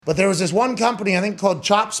But there was this one company, I think, called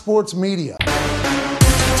Chop Sports Media.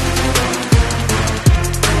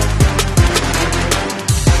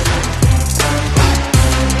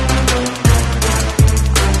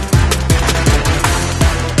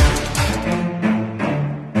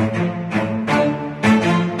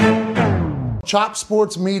 Chop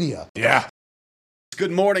Sports Media. Yeah. Good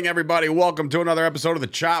morning, everybody. Welcome to another episode of the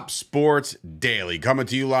Chop Sports Daily, coming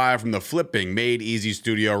to you live from the Flipping Made Easy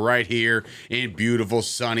studio right here in beautiful,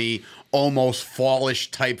 sunny, almost fallish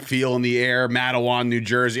type feel in the air, Matawan, New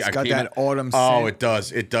Jersey. It's got that autumn Oh,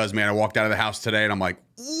 scent. it does, man. I walked out of the house today and I'm like,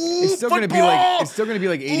 ooh, It's still going to be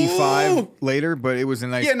like 85 later, but it was a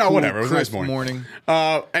nice, whatever. It was a nice crisp morning.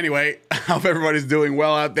 Anyway, I hope everybody's doing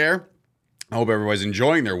well out there. I hope everybody's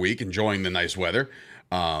enjoying their week, enjoying the nice weather.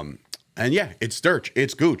 And yeah, it's Sturch,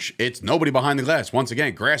 it's Gooch, it's nobody behind the glass. Once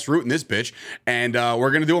again, grassrooting this bitch. And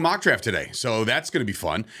we're going to do a mock draft today. So that's going to be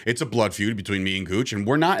fun. It's a blood feud between me and Gooch. And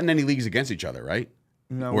we're not in any leagues against each other, right?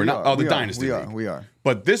 No, we're not. Are. Oh, the Dynasty League. We are.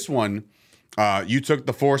 But this one, you took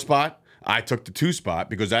the 4 spot. I took the 2 spot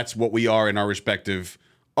because that's what we are in our respective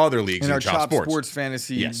other leagues In our Chop Sports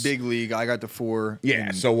Fantasy Yes. Big League, I got the 4.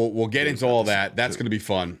 Yeah, so we'll get into all that. That's going to be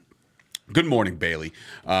fun. Good morning, Bailey,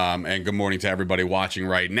 and good morning to everybody watching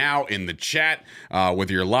right now in the chat.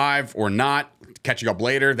 Whether you're live or not, catching up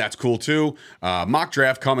later, that's cool too. Mock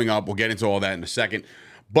draft coming up. We'll get into all that in a second.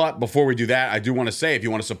 But before we do that, I do want to say, if you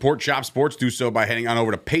want to support Chop Sports, do so by heading on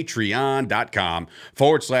over to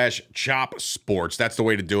patreon.com/Chop Sports. That's the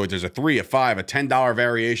way to do it. There's a $3, a $5, a $10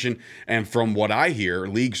 variation. And from what I hear,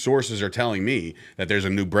 league sources are telling me that there's a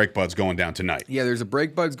new Break Buds going down tonight. Yeah, there's a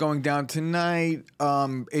Break Buds going down tonight.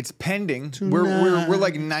 It's pending. We're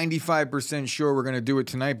like 95% sure we're going to do it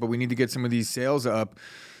tonight, but we need to get some of these sales up.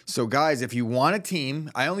 So, guys, if you want a team,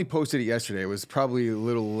 I only posted it yesterday. It was probably a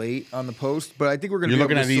little late on the post, but I think we're going to be able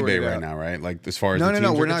to sort it out. You're looking at eBay right now, right? Like, as far as No, teams we're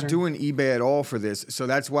are not concerned? doing eBay at all for this. So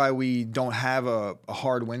that's why we don't have a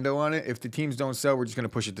hard window on it. If the teams don't sell, we're just going to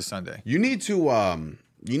push it to Sunday. You need to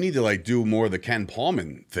like do more of the Ken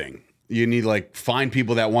Paulman thing. You need like find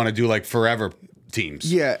people that want to do like forever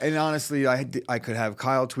teams. Yeah, and honestly, I could have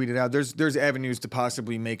Kyle tweet it out. There's avenues to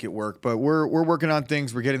possibly make it work, but we're working on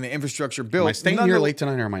things. We're getting the infrastructure built. Am I staying here late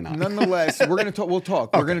tonight or am I not? Nonetheless, we're gonna talk. We'll talk.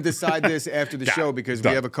 Okay. We're gonna decide this after the show because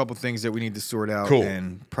Done. we have a couple things that we need to sort out Cool.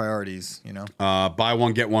 and priorities. You know. Buy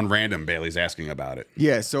one get one random. Bailey's asking about it.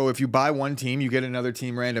 Yeah. So if you buy one team, you get another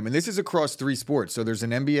team random, and this is across 3 sports. So there's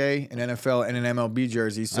an NBA, an NFL, and an MLB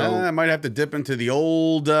jersey. So I might have to dip into the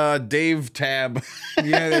old Dave tab.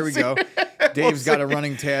 yeah, there we go. Dave's got a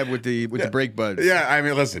running tab with the Break Buds. Yeah, I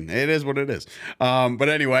mean, listen, it is what it is. But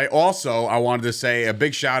anyway, also, I wanted to say a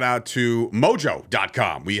big shout out to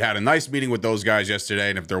Mojo.com. We had a nice meeting with those guys yesterday,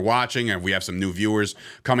 and if they're watching, and we have some new viewers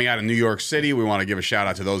coming out of New York City, we want to give a shout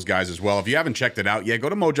out to those guys as well. If you haven't checked it out yet, go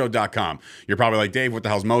to Mojo.com. You're probably like, Dave, what the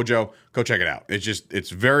hell's Mojo? Go check it out. It's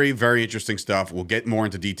very, very interesting stuff. We'll get more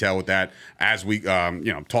into detail with that as we,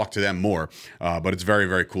 talk to them more. But it's very,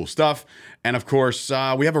 very cool stuff. And of course,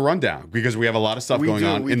 we have a rundown because we have a lot of stuff going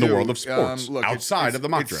on in the world of sports outside of the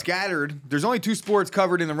mock draft. It's draft. scattered. There's only 2 sports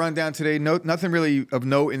covered in the rundown today. Nothing really of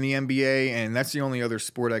note in the NBA, and that's the only other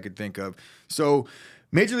sport I could think of. So,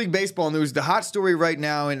 Major League Baseball news. The hot story right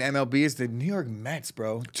now in MLB is the New York Mets,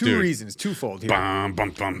 bro. Two reasons, twofold here.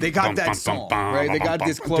 They got that song, right? They got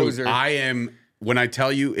this closer. Dude, when I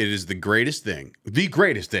tell you it is the greatest thing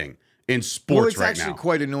in sports it's actually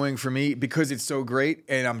quite annoying for me because it's so great,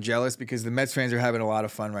 and I'm jealous because the Mets fans are having a lot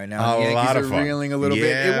of fun right now. The Yankees are reeling a little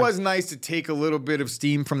bit. It was nice to take a little bit of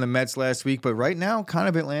steam from the Mets last week, but right now, kind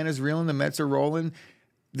of Atlanta's reeling. The Mets are rolling.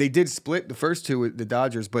 They did split the first 2 with the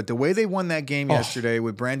Dodgers, but the way they won that game yesterday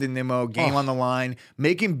with Brandon Nimmo, game on the line,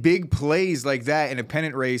 making big plays like that in a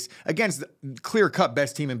pennant race against the clear-cut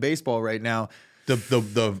best team in baseball right now.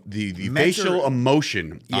 The facial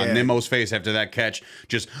emotion on Nimmo's face after that catch,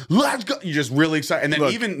 just let's go. You're just really excited, and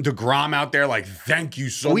then even DeGrom out there, like, thank you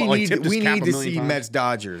so much. We need to see Mets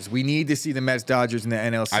Dodgers. We need to see the Mets Dodgers in the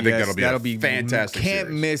NLCS. I think that'll be fantastic. Can't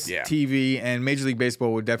series. miss TV, and Major League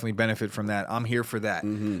Baseball would definitely benefit from that. I'm here for that.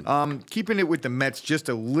 Keeping it with the Mets just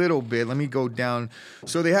a little bit. Let me go down.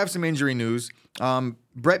 So they have some injury news.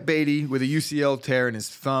 Brett Beatty with a UCL tear in his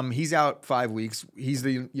thumb. He's out 5 weeks. He's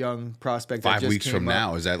the young prospect. 5 weeks from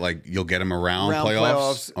now. Is that like you'll get him around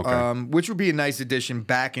playoffs? Okay. Which would be a nice addition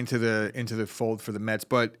back into the fold for the Mets.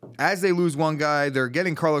 But as they lose one guy, they're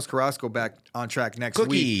getting Carlos Carrasco back on track next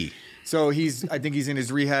week. So I think he's in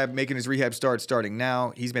his rehab, making his rehab starting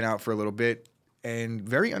now. He's been out for a little bit. And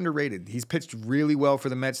very underrated. He's pitched really well for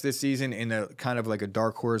the Mets this season in a kind of like a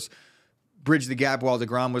dark horse, bridge the gap while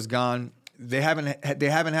DeGrom was gone. They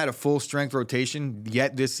haven't had a full strength rotation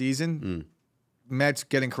yet this season. Mets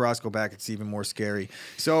getting Carrasco back, it's even more scary.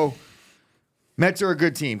 So Mets are a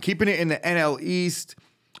good team. Keeping it in the NL East.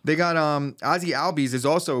 They got Ozzy Albies is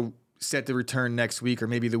also set to return next week or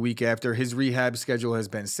maybe the week after. His rehab schedule has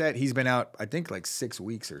been set. He's been out, I think, like 6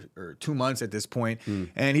 weeks or 2 months at this point.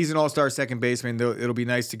 And he's an all-star second baseman. It'll be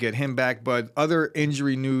nice to get him back. But other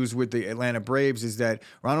injury news with the Atlanta Braves is that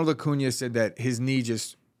Ronald Acuna said that his knee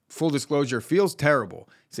just, full disclosure, feels terrible.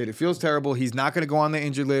 He said it feels terrible. He's not going to go on the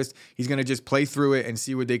injured list. He's going to just play through it and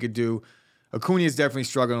see what they could do. Acuna is definitely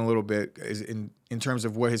struggling a little bit in terms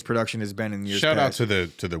of what his production has been in years Shout past.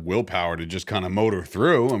 out to the willpower to just kind of motor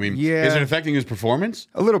through. I mean, is it affecting his performance?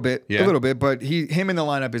 A little bit. But him in the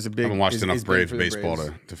lineup is a big. I haven't watched enough Braves Braves baseball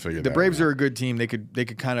to figure that out. The Braves are a good team. They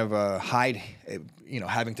could kind of hide,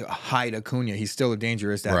 having to hide Acuna. He's still a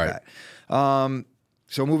dangerous at bat.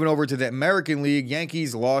 So moving over to the American League,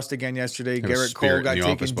 Yankees lost again yesterday. Garrett Cole got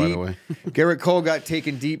taken deep. Garrett Cole got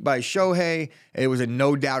taken deep by Shohei. It was a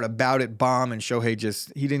no doubt about it bomb, and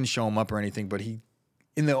Shohei he didn't show him up or anything, but he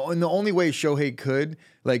in the only way Shohei could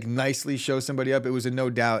like nicely show somebody up, it was a no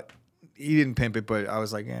doubt. He didn't pimp it, but I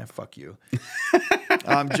was like, fuck you.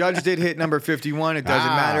 Judge did hit number 51. It doesn't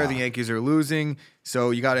matter. The Yankees are losing,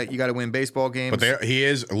 so you gotta win baseball games. But he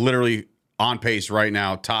is literally on pace right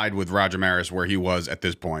now, tied with Roger Maris where he was at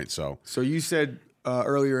this point. So you said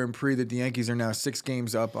earlier in pre that the Yankees are now 6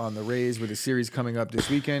 games up on the Rays with a series coming up this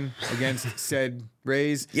weekend against said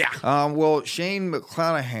Rays. Yeah. Well, Shane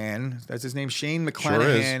McClanahan, that's his name, Shane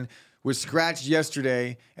McClanahan, was scratched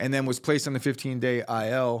yesterday and then was placed on the 15-day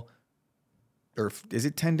IL. Or is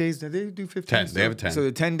it 10 days? Did they do 15? 10. They have a 10. So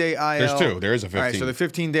the 10-day IL. There's 2. There is a 15. All right, so the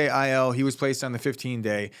 15-day IL, he was placed on the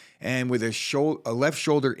 15-day and with a left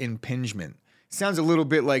shoulder impingement. Sounds a little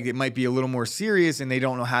bit like it might be a little more serious and they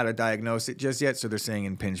don't know how to diagnose it just yet, so they're saying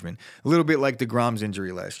impingement. A little bit like DeGrom's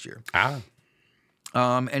injury last year.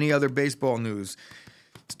 Any other baseball news?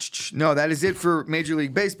 No, that is it for Major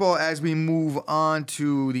League Baseball as we move on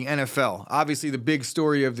to the NFL. Obviously, the big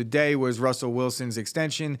story of the day was Russell Wilson's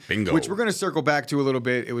extension, which we're going to circle back to a little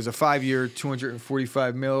bit. It was a 5-year,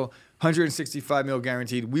 $245 million, $165 million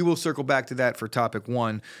guaranteed. We will circle back to that for topic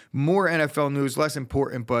 1. More NFL news, less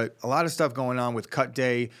important, but a lot of stuff going on with cut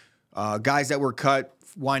day, guys that were cut,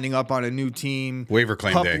 winding up on a new team. Waiver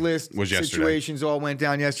claim pup day list was yesterday. Situations all went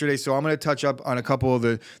down yesterday, so I'm going to touch up on a couple of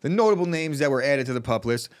the notable names that were added to the pup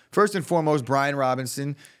list. First and foremost, Brian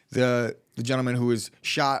Robinson, the gentleman who was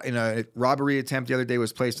shot in a robbery attempt the other day,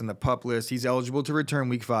 was placed on the pup list. He's eligible to return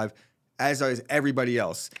week 5. As is everybody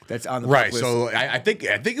else that's on the pup list. So I think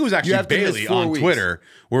it was actually Bailey on Twitter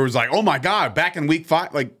where it was like, oh my God, back in week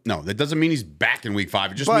 5. Like, no, that doesn't mean he's back in week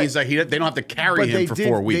 5. It just means that they don't have to carry him for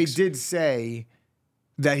 4 weeks. They did say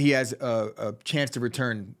that he has a chance to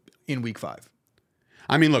return in week 5.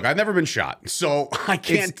 I mean, look, I've never been shot, so I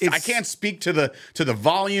can't speak to the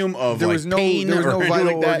volume of pain. There was no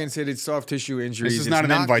vital like organs hit. It's soft tissue injuries. This is not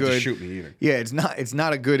an invite to shoot me either. Yeah, it's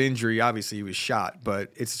not a good injury. Obviously, he was shot,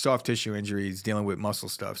 but it's a soft tissue injury. He's dealing with muscle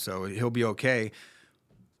stuff, so he'll be okay.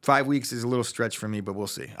 5 weeks is a little stretch for me, but we'll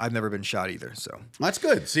see. I've never been shot either, so that's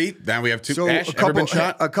good. See, now we have 2. So Ash, ever been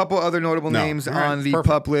shot? A couple other notable names on the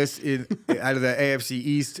pup list out of the AFC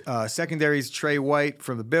East. Secondaries: Trey White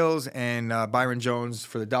from the Bills and Byron Jones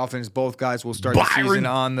for the Dolphins. Both guys will start the season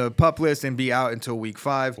on the pup list and be out until week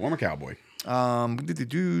 5. Former Cowboy. So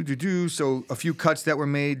a few cuts that were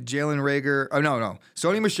made. Jalen Reagor. Oh no.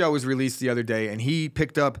 Sony Michel was released the other day, and he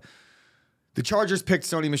picked up. The Chargers picked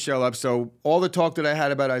Sony Michel up, so all the talk that I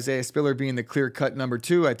had about Isaiah Spiller being the clear-cut number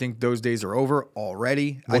 2, I think those days are over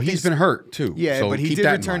already. Well, he's been hurt, too. Yeah, so but he did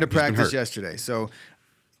return to practice yesterday. So,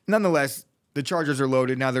 nonetheless, the Chargers are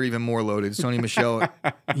loaded. Now they're even more loaded. Sony Michel,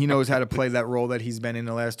 he knows how to play that role that he's been in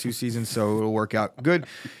the last 2 seasons, so it'll work out good.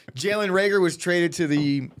 Jalen Reagor was traded to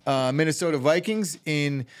the Minnesota Vikings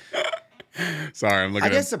in... Sorry, I'm looking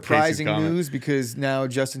at surprising news because now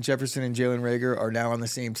Justin Jefferson and Jalen Reagor are now on the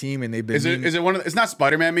same team and they've been. Is it one of? It's not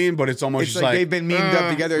Spider-Man meme, but it's almost like they've been memed up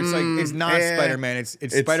together. It's like it's not Spider-Man.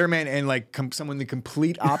 It's Spider-Man and like someone the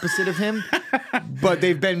complete opposite of him. But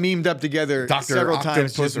they've been memed up together several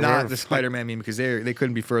times. Just not the Spider-Man meme because they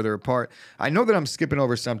couldn't be further apart. I know that I'm skipping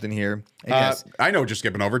over something here. I know what you're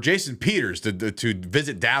skipping over. Jason Peters to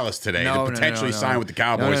visit Dallas today to potentially sign with the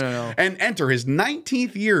Cowboys and enter his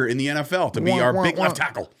 19th year in the NFL. To be our big left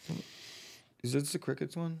tackle. Is this the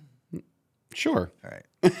Crickets one? Sure. All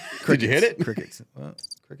right. Did you hit it? Crickets.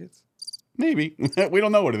 Crickets? Maybe. We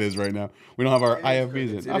don't know what it is right now. We don't have our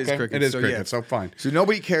IFBs in. It is Crickets. So fine. So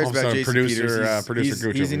nobody cares about Jason Peters.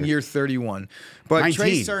 Producer he's in year 31. But 19.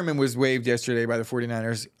 Trey Sermon was waived yesterday by the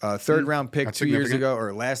 49ers. Third round pick 2 years ago,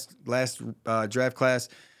 or last draft class.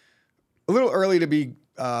 A little early to be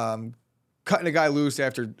cutting a guy loose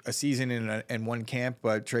after a season in one camp.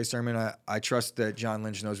 But Trey Sermon, I trust that John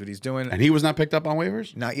Lynch knows what he's doing. And he was not picked up on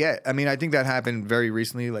waivers? Not yet. I mean, I think that happened very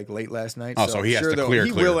recently, like late last night. Oh, so he has to clear.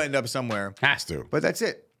 He will end up somewhere. Has to. But that's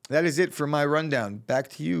it. That is it for my rundown. Back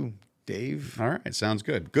to you, Dave. All right, sounds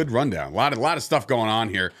good. Good rundown. A lot of stuff going on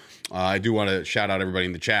here. I do want to shout out everybody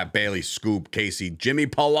in the chat. Bailey, Scoop, Casey, Jimmy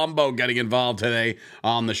Palumbo getting involved today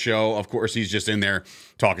on the show. Of course, he's just in there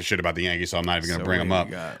talking shit about the Yankees, so I'm not even going to bring him up.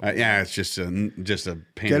 Yeah, it's just a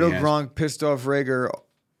pain. Ghetto Gronk pissed off Rager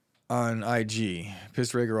on IG.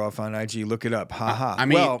 Pissed Rager off on IG. Look it up. Ha ha. I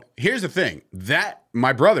mean, here's the thing. That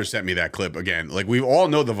my brother sent me that clip again. Like, we all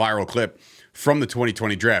know the viral clip from the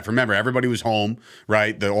 2020 draft. Remember, everybody was home,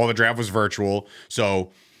 right? All the draft was virtual.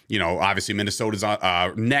 So, you know, obviously Minnesota's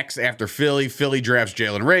next after Philly. Philly drafts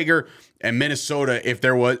Jalen Reagor, and Minnesota, if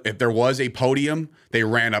there was a podium, they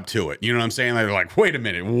ran up to it. You know what I'm saying? They're like, wait a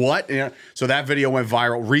minute, what? You know? So that video went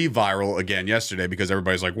viral, re-viral again yesterday because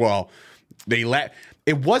everybody's like, well,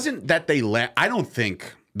 it wasn't that they I don't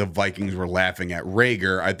think the Vikings were laughing at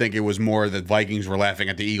Reagor. I think it was more that Vikings were laughing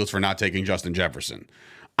at the Eagles for not taking Justin Jefferson.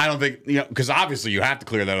 I don't think, because obviously you have to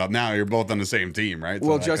clear that up now. You're both on the same team, right?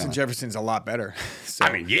 Well, so Justin Jefferson's a lot better. So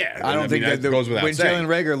I mean, yeah. I don't think that goes without saying. When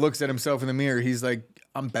Jalen Reagor looks at himself in the mirror, he's like,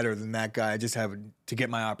 I'm better than that guy. I just have to get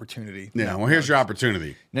my opportunity. Yeah, well, here's your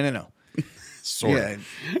opportunity. No. Sort of.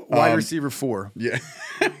 Wide receiver 4. Yeah,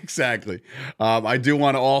 exactly. I do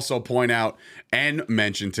want to also point out and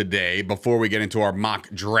mention today, before we get into our mock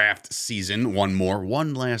draft season, one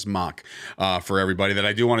last mock for everybody, that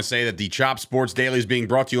I do want to say that the Chop Sports Daily is being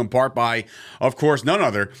brought to you in part by, of course, none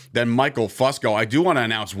other than Michael Fusco. I do want to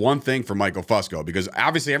announce one thing for Michael Fusco, because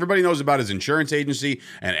obviously everybody knows about his insurance agency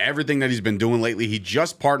and everything that he's been doing lately. He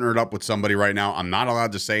just partnered up with somebody right now. I'm not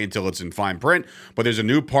allowed to say until it's in fine print, but there's a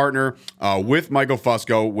new partner with Michael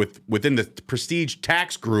Fusco within the Prestige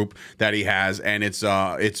Tax Group that he has, and it's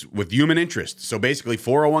with Human Interest. So basically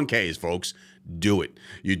 401ks, folks, do it.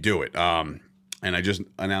 You do it. And I just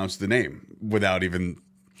announced the name without even.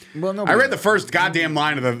 Well, I read the first goddamn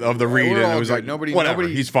line of the read, and I was like, whatever.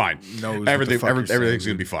 He's fine. Everything's going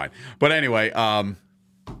to be fine. But anyway,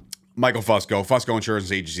 Michael Fusco,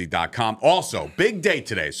 FuscoInsuranceAgency.com. Also, big day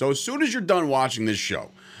today. So as soon as you're done watching this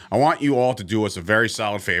show, I want you all to do us a very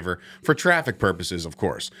solid favor for traffic purposes, of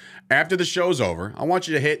course. After the show's over, I want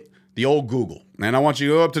you to hit the old Google, and I want you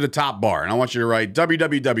to go up to the top bar, and I want you to write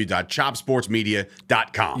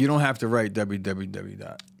www.chopsportsmedia.com. You don't have to write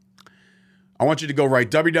www. I want you to go write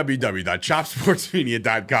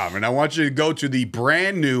www.chopsportsmedia.com, and I want you to go to the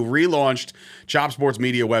brand new relaunched Chop Sports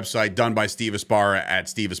Media website done by Steve Esparra at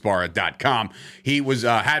steveesparra.com. He was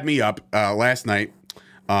had me up last night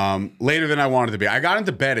later than I wanted to be. I got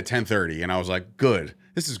into bed at 10:30, and I was like, good.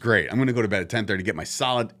 This is great. I'm going to go to bed at 10:30, get my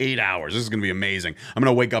solid 8 hours. This is going to be amazing. I'm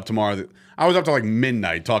going to wake up tomorrow. I was up to like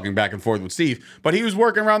midnight talking back and forth with Steve, but he was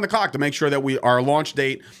working around the clock to make sure that our launch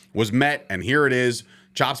date was met, and here it is.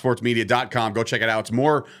 ChopSportsMedia.com. Go check it out. It's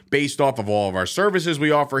more based off of all of our services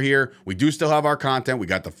we offer here. We do still have our content. We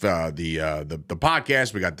got the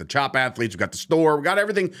podcast. We got the Chop Athletes. We got the store. We got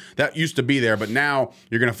everything that used to be there. But now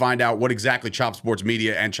you're going to find out what exactly Chop Sports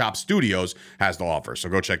Media and Chop Studios has to offer. So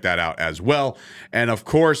go check that out as well. And of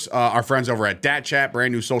course, our friends over at DatChat,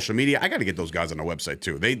 brand new social media. I got to get those guys on the website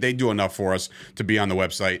too. They do enough for us to be on the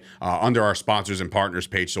website under our sponsors and partners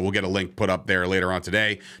page. So we'll get a link put up there later on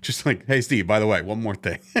today. Just like, hey, Steve, by the way, one more thing.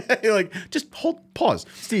 Like, just pause.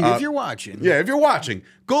 Steve, if you're watching. Yeah, if you're watching,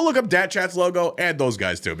 go look up DatChat's logo, add those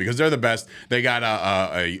guys too, because they're the best. They got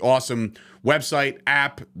a awesome website,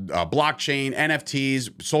 app, blockchain,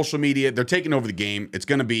 NFTs, social media. They're taking over the game. It's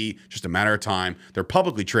going to be just a matter of time. They're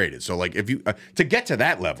publicly traded. So like, if you to get to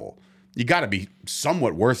that level, you got to be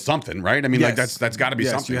somewhat worth something, right? I mean, like that's got to be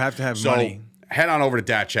something. You have to have money. Head on over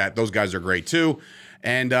to DatChat. Those guys are great too.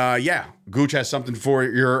 And Gooch has something for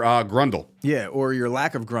your Grundle. Yeah, or your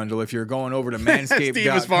lack of Grundle if you're going over to manscaped.com.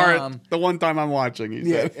 Steve Esparra, the one time I'm watching.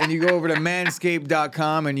 And you go over to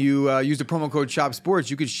manscaped.com and you use the promo code CHOPSPORTS,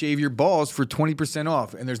 you could shave your balls for 20%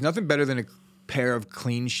 off. And there's nothing better than a pair of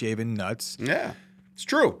clean-shaven nuts. Yeah. It's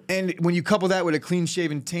true. And when you couple that with a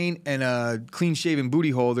clean-shaven taint and a clean-shaven booty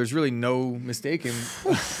hole, there's really no mistaking.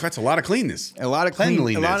 That's a lot of cleanness. A lot of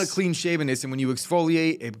clean-shavenness. And when you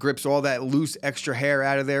exfoliate, it grips all that loose extra hair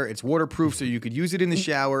out of there. It's waterproof, so you could use it in the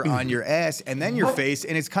shower, on your ass, and then your face.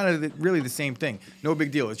 And it's kind of really the same thing. No big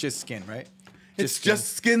deal. It's just skin, right? It's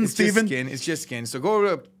just skin, Steven. It's just skin. So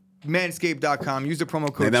go to manscaped.com. Use the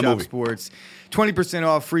promo code CHOPSPORTS. 20%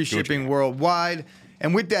 off, free shipping worldwide.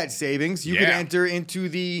 And with that savings, you can enter into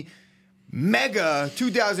the mega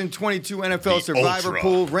 2022 NFL Survivor Ultra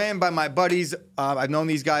Pool ran by my buddies. I've known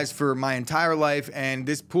these guys for my entire life, and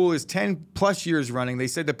this pool is 10 plus years running. They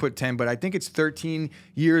said to put 10, but I think it's 13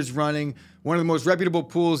 years running. One of the most reputable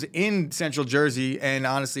pools in Central Jersey, and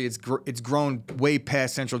honestly, it's grown way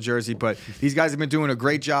past Central Jersey. But these guys have been doing a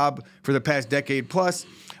great job for the past decade plus.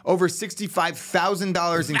 Over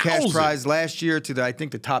 $65,000 in cash prize last year to I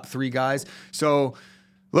think the top 3 guys. So,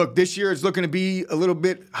 look, this year it's looking to be a little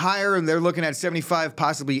bit higher, and they're looking at $75,000,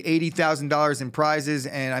 possibly $80,000 in prizes.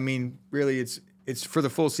 And I mean, really, it's for the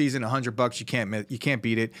full season, $100. You can't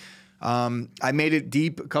beat it. I made it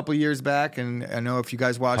deep a couple years back, and I know if you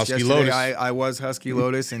guys watched Husky yesterday, Lotus. I was Husky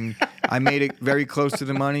Lotus, and I made it very close to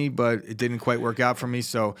the money, but it didn't quite work out for me.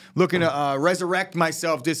 So looking to resurrect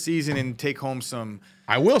myself this season and take home some.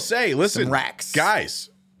 I will say, listen, racks. Guys,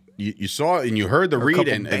 you saw and you heard the read,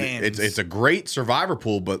 and it's a great survivor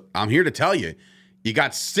pool, but I'm here to tell you, you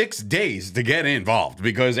got 6 days to get involved,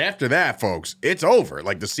 because after that, folks, it's over.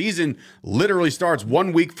 Like, the season literally starts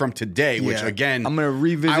 1 week from today, which, again, I'm going to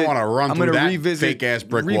revisit. I want to run through that fake-ass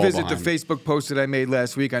brick wall Revisit the behind me. Facebook post that I made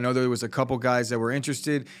last week. I know there was a couple guys that were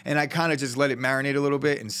interested, and I kind of just let it marinate a little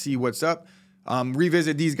bit and see what's up.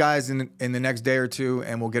 Revisit these guys in the next day or two,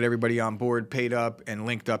 and we'll get everybody on board, paid up, and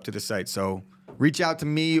linked up to the site. So reach out to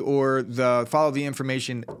me or follow the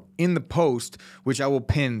information in the post, which I will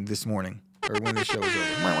pin this morning or when the show is over.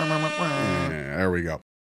 Yeah, there we go.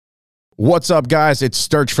 What's up, guys? It's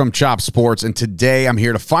Sturch from Chop Sports, and today I'm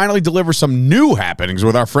here to finally deliver some new happenings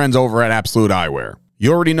with our friends over at Absolute Eyewear.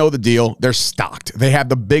 You already know the deal. They're stocked. They have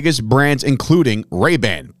the biggest brands, including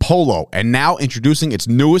Ray-Ban, Polo, and now introducing its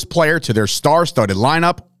newest player to their star-studded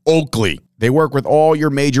lineup, Oakley. They work with all your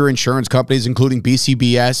major insurance companies, including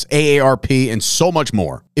BCBS, AARP, and so much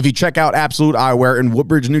more. If you check out Absolute Eyewear in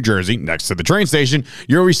Woodbridge, New Jersey, next to the train station,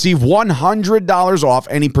 you'll receive $100 off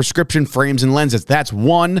any prescription frames and lenses. That's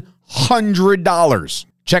 $100.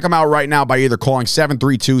 Check them out right now by either calling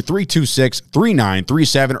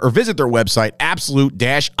 732-326-3937 or visit their website,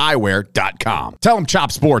 absolute-eyewear.com. Tell them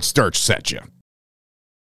Chop Sports Sturch sent you.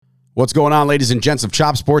 What's going on, ladies and gents of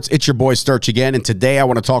Chop Sports? It's your boy Sturch again, and today I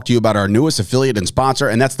want to talk to you about our newest affiliate and sponsor,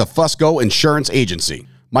 and that's the Fusco Insurance Agency.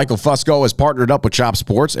 Michael Fusco has partnered up with Chop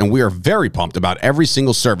Sports, and we are very pumped about every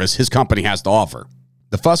single service his company has to offer.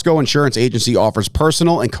 The Fusco Insurance Agency offers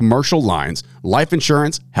personal and commercial lines, life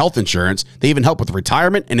insurance, health insurance. They even help with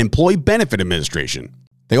retirement and employee benefit administration.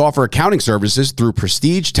 They offer accounting services through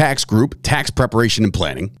Prestige Tax Group, tax preparation and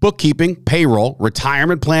planning, bookkeeping, payroll,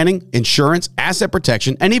 retirement planning, insurance, asset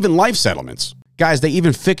protection, and even life settlements. Guys, they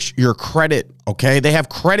even fix your credit, okay? They have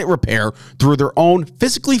credit repair through their own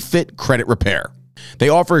physically fit credit repair. They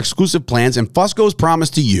offer exclusive plans, and Fusco's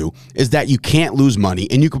promise to you is that you can't lose money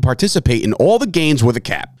and you can participate in all the gains with a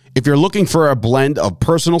cap. If you're looking for a blend of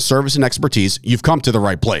personal service and expertise, you've come to the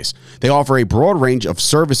right place. They offer a broad range of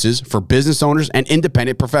services for business owners and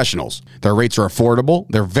independent professionals. Their rates are affordable,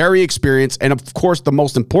 they're very experienced, and of course, the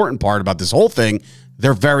most important part about this whole thing,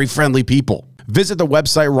 they're very friendly people. Visit the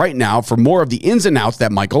website right now for more of the ins and outs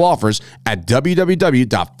that Michael offers at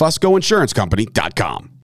www.fuscoinsurancecompany.com.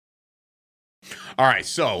 All right,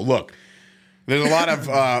 so look, there's a lot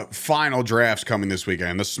of final drafts coming this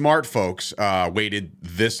weekend. The smart folks waited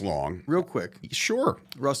this long. Real quick. Sure.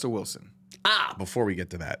 Russell Wilson. Before we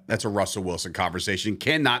get to that, that's a Russell Wilson conversation.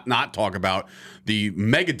 Cannot not talk about the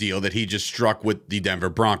mega deal that he just struck with the Denver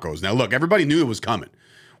Broncos. Now, look, everybody knew it was coming.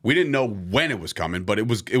 We didn't know when it was coming, but it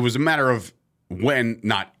was a matter of when,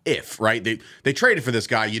 not if, right? They traded for this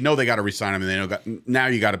guy. You know they got to re-sign him, and now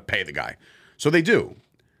you got to pay the guy. So they do.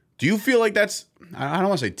 Do you feel like that's, I don't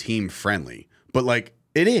want to say team friendly, but like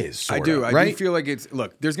it is, I do. right? I do feel like it's,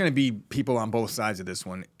 look, there's going to be people on both sides of this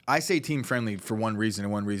one. I say team friendly for one reason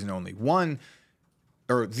and one reason only.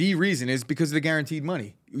 The reason is because of the guaranteed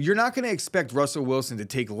money. You're not going to expect Russell Wilson to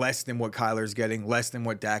take less than what Kyler's getting, less than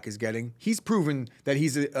what Dak is getting. He's proven that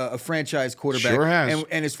he's a franchise quarterback. Sure has.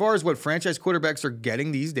 And as far as what franchise quarterbacks are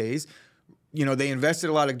getting these days, you know, they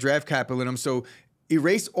invested a lot of draft capital in them. So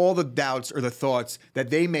erase all the doubts or the thoughts that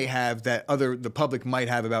they may have that the public might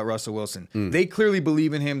have about Russell Wilson. They clearly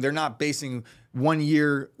believe in him. They're not basing 1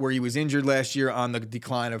 year where he was injured last year on the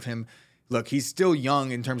decline of him. Look, he's still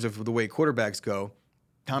young in terms of the way quarterbacks go.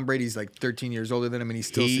 Tom Brady's like 13 years older than him, and he's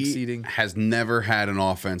still succeeding. He has never had an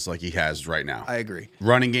offense like he has right now. I agree.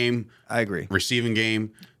 Running game. I agree. Receiving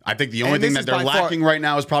game. I think the only thing that they're lacking right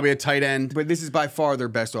now is probably a tight end. But this is by far their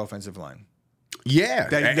best offensive line. Yeah.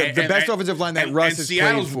 The best offensive line that Russ has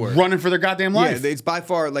Seattle's played for. running for their goddamn life. Yeah, it's by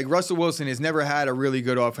far, like Russell Wilson has never had a really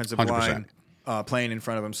good offensive 100%. line. playing in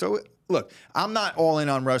front of him. So look, I'm not all in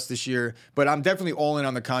on Russ this year, but I'm definitely all in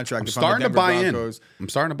on the contract. I'm starting to buy in. I'm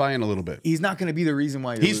starting to buy in a little bit. He's not going to be the reason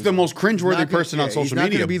why you're losing. He's the most cringeworthy person on social media. He's not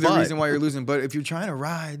going to be the reason why you're losing. But if you're trying to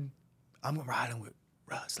ride, I'm riding with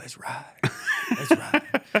Russ. Let's ride. Let's ride.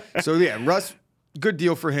 So yeah, Russ. Good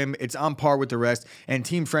deal for him. It's on par with the rest and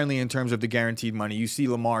team friendly in terms of the guaranteed money. You see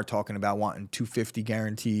Lamar talking about wanting $250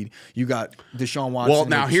 guaranteed. You got Deshaun Watson. Well,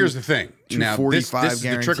 now here's the thing. Now this is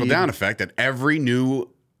the trickle down effect that every new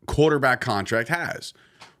quarterback contract has.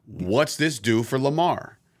 What's this do for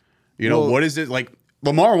Lamar? You know, what is it like?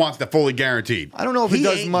 Lamar wants the fully guaranteed. I don't know if it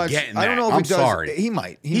does much. I don't know if it does. Sorry. He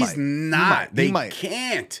might. He's not. They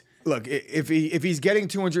can't. Look, if he's getting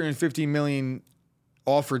 $250 million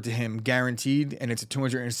offered to him guaranteed, and it's a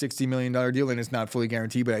 $260 million deal, and it's not fully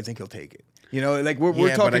guaranteed, but I think he'll take it. You know, like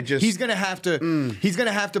we're talking. He's gonna have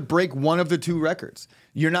to break one of the two records.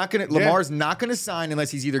 Lamar's not gonna sign unless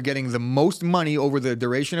he's either getting the most money over the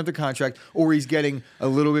duration of the contract, or he's getting a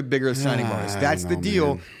little bit bigger signing bonus. That's the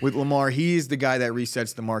deal with Lamar. He's the guy that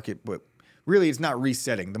resets the market, but really, it's not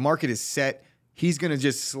resetting. The market is set. He's going to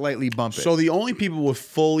just slightly bump it. So the only people with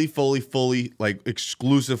fully, like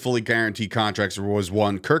exclusive, fully guaranteed contracts was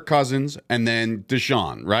one, Kirk Cousins, and then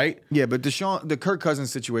Deshaun, right? Yeah, but the Kirk Cousins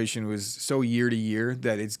situation was so year to year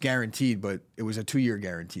that it's guaranteed, but it was a 2-year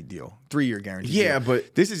guaranteed deal, 3-year guaranteed deal. Yeah,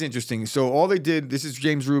 but this is interesting. So all they did, this is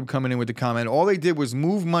James Rube coming in with the comment, all they did was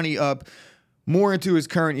move money up more into his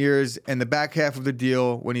current years, and the back half of the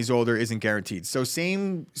deal when he's older isn't guaranteed. So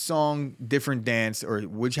same song, different dance, or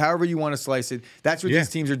however you want to slice it. That's what these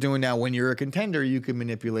teams are doing now. When you're a contender, you can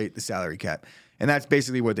manipulate the salary cap, and that's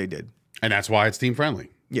basically what they did. And that's why it's team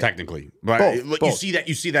friendly, technically. But both.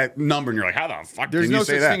 You see that number, and you're like, how the fuck? There's can you no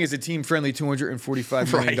say such that? thing as a team friendly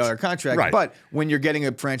 $245 million contract. Right. But when you're getting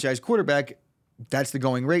a franchise quarterback, that's the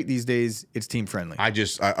going rate these days. It's team friendly.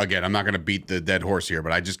 Again, I'm not going to beat the dead horse here,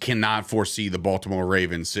 but I just cannot foresee the Baltimore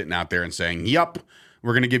Ravens sitting out there and saying, "Yep,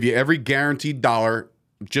 we're going to give you every guaranteed dollar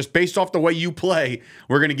just based off the way you play.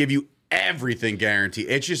 We're going to give you everything guaranteed."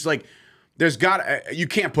 It's just like you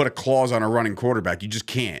can't put a clause on a running quarterback. You just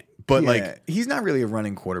can't. But he's not really a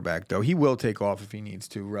running quarterback, though. He will take off if he needs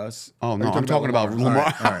to, Russ. Oh, no, I'm talking about Lamar. All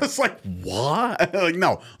right. I was like, what?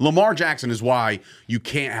 No, Lamar Jackson is why you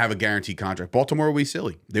can't have a guaranteed contract. Baltimore would be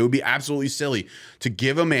silly. They would be absolutely silly to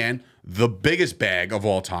give a man the biggest bag of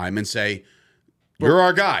all time and say, you're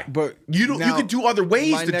our guy. But you could do other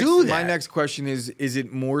ways to do that. My next question is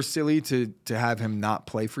it more silly to have him not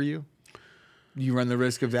play for you? You run the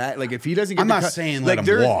risk of that. Like if he doesn't get, I'm not saying let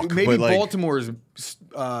him walk. Maybe but Baltimore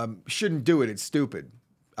shouldn't do it. It's stupid.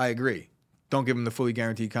 I agree. Don't give him the fully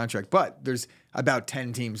guaranteed contract. But there's about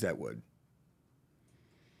 10 teams that would.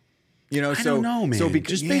 You know, I don't know, man. So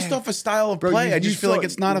just based off a style of play, I just feel like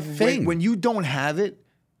it's not a thing. When you don't have it,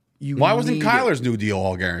 why wasn't Kyler's new deal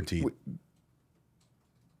all guaranteed?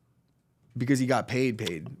 Because he got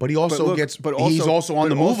paid. But he also he's also on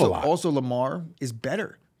the move a lot. Also, Lamar is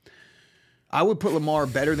better. I would put Lamar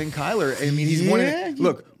better than Kyler. I mean, he's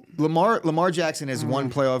look, Lamar Jackson has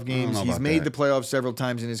won playoff games. He's made the playoffs several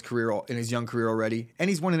times in his young career already, and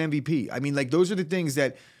he's won an MVP. I mean, like those are the things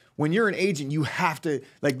that when you're an agent, you have to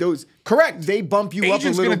like those. Correct. They bump you up a little bit.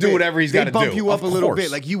 Agent's going to do whatever he's got to do. They bump you up a little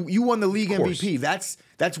bit. Like you won the league MVP.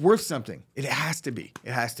 That's worth something. It has to be.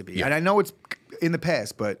 It has to be. Yeah. And I know it's in the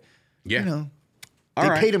past, but you know, they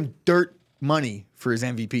paid him dirt money for his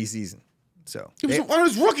MVP season. So it was on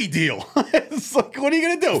his rookie deal. It's like, what are you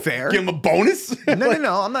gonna do? Fair. Give him a bonus?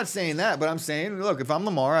 No. I'm not saying that, but I'm saying, look, if I'm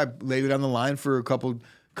Lamar, I laid it on the line for a couple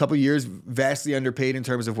years, vastly underpaid in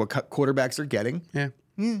terms of what quarterbacks are getting. Yeah.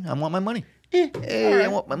 I want my money. Hey, I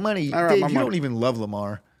want my money. Dave, you don't even love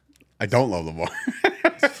Lamar. I don't love Lamar.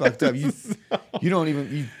 It's fucked up. You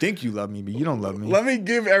you think you love me, but you don't love me. Let me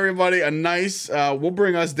give everybody a nice. We'll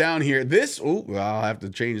bring us down here. I'll have to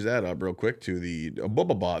change that up real quick to the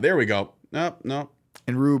There we go. No.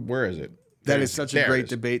 And Rube, where is it? That is such a great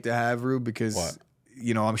debate to have, Rube, because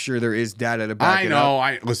I'm sure there is data to back it up.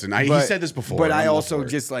 I know. He said this before. But I also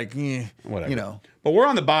just like, whatever. But we're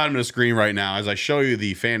on the bottom of the screen right now as I show you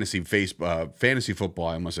the fantasy football.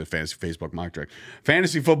 I almost said fantasy Facebook mock draft.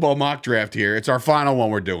 Fantasy football mock draft here. It's our final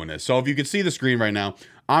one. We're doing this. So if you can see the screen right now,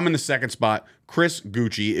 I'm in the second spot. Chris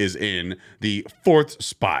Gucci is in the fourth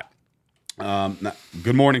spot.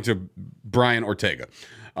 Good morning to Brian Ortega.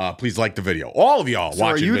 Please like the video. All of y'all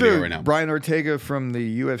watching the video right now. Brian Ortega from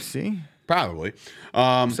the UFC? Probably.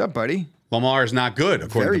 What's up, buddy? Lamar is not good,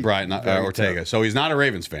 according to Brian Ortega. Tough. So he's not a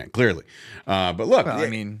Ravens fan, clearly. But look. Well, I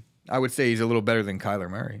mean, I would say he's a little better than Kyler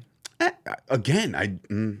Murray. Again, I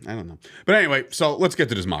don't know. But anyway, so let's get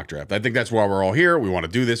to this mock draft. I think that's why we're all here. We want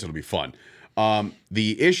to do this. It'll be fun.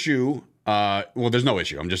 The issue Well, there's no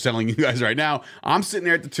issue. I'm just telling you guys right now. I'm sitting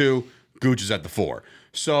there at the 2. Gooch is at the 4.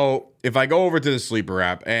 So if I go over to the sleeper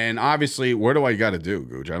app, and obviously, what do I got to do,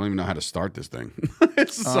 Gooch? I don't even know how to start this thing.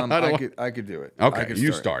 I could do it. Okay,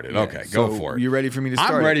 you started. Yeah. Okay, go for it. You ready for me to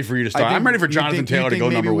start? I'm ready for you to start. I'm ready for Jonathan Taylor to go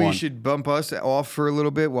number 1. Maybe we should bump us off for a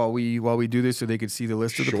little bit while we do this so they could see the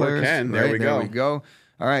list of the players. Sure can. There we go.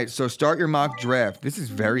 All right, so start your mock draft. This is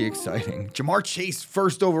very exciting. Jamar Chase,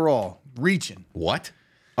 first overall, reaching. What?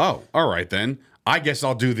 Oh, all right then. I guess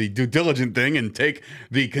I'll do the due diligent thing and take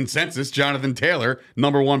the consensus Jonathan Taylor,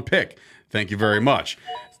 number 1 pick. Thank you very much.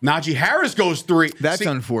 Najee Harris goes 3. That's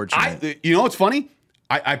unfortunate. You know what's funny?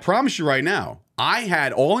 I promise you right now, I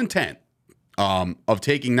had all intent of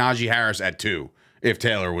taking Najee Harris at 2 if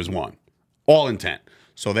Taylor was 1. All intent.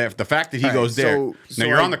 So the fact that he goes there. Now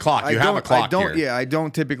you're on the clock. You have a clock here. Yeah, I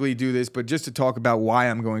don't typically do this, but just to talk about why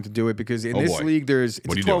I'm going to do it, because in this league, it's a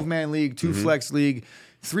 12-man league, 2 flex league,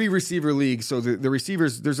 3 receiver league. So the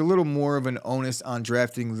receivers, there's a little more of an onus on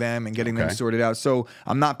drafting them and getting them sorted out. So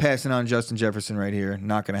I'm not passing on Justin Jefferson right here.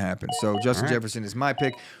 Not going to happen. So Justin Jefferson is my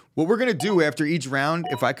pick. What we're going to do after each round,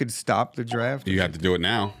 if I could stop the draft. You have to do it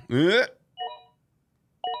now.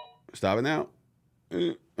 Stop it now.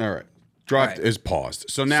 All right. Draft is paused.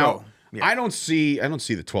 So now I don't see the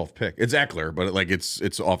 12th pick. It's Eckler, but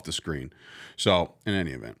it's off the screen. So in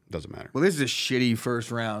any event, doesn't matter. Well, this is a shitty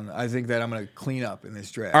first round. I think that I'm going to clean up in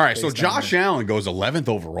this draft. All right, so Josh Allen goes 11th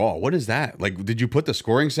overall. What is that? Did you put the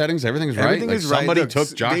scoring settings? Everything's right? Everything is right. Somebody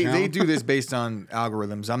took Josh Allen? They do this based on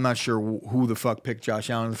algorithms. I'm not sure who the fuck picked Josh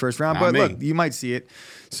Allen in the first round, but look, you might see it.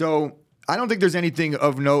 So I don't think there's anything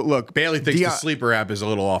of note. Look, Bailey thinks the sleeper app is a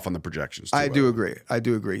little off on the projections, too. I do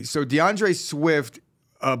agree. So DeAndre Swift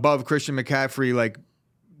above Christian McCaffrey,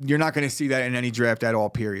 you're not going to see that in any draft at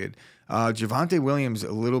all, period. Javonte Williams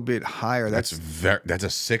a little bit higher. That's a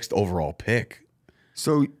 6th overall pick.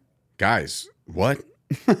 So, guys, what?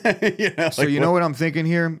 You know what I'm thinking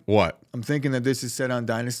here? What? I'm thinking that this is set on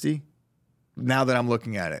Dynasty. Now that I'm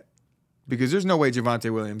looking at it, because there's no way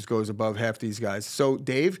Javonte Williams goes above half these guys. So,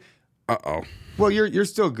 Dave. Well, you're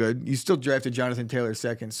still good. You still drafted Jonathan Taylor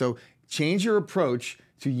 2nd. So change your approach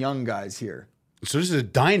to young guys here. So this is a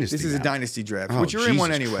dynasty. This is a dynasty draft, which you're in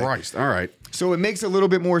one anyway. Christ. All right. So it makes a little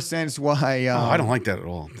bit more sense why. I don't like that at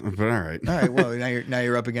all. But all right. All right. Well, now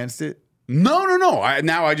you're up against it. No. I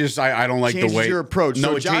don't like the way your approach. No,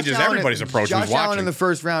 so it changes everybody's approach. Josh Allen in the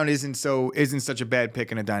first round isn't such a bad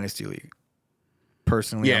pick in a dynasty league.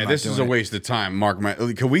 Personally, this is a waste of time. Mark,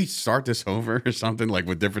 can we start this over or something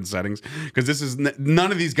with different settings? Because this is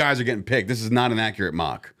none of these guys are getting picked. This is not an accurate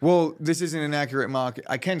mock. Well, this isn't an accurate mock.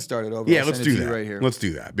 I can start it over. Yeah, let's do that right here. Let's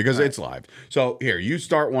do that because it's live. So here, you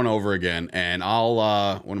start one over again, and I'll.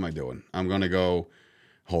 What am I doing? I'm gonna go.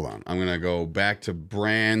 Hold on. I'm gonna go back to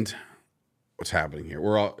brand. What's happening here?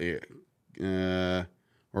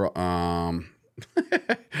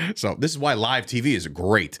 So this is why live TV is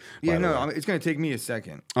great. Yeah, it's going to take me a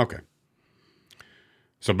second. Okay.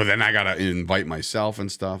 So, but then I got to invite myself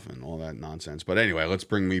and stuff and all that nonsense. But anyway, let's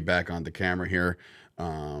bring me back on the camera here.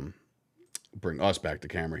 Bring us back to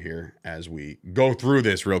camera here as we go through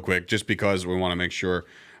this real quick, just because we want to make sure.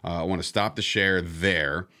 I want to stop the share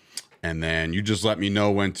there. And then you just let me know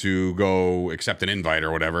when to go accept an invite or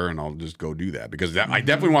whatever, and I'll just go do that. Because I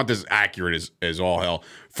definitely want this accurate as all hell.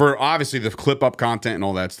 For obviously the clip up content and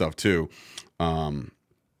all that stuff too.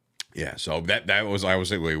 So that was, I was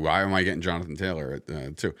like, wait, why am I getting Jonathan Taylor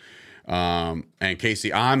too? And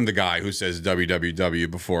Casey, I'm the guy who says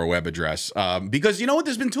www before a web address. Because you know what?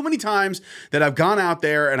 There's been too many times that I've gone out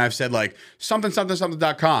there and I've said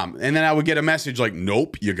something.com. And then I would get a message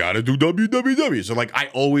nope, you got to do www. So I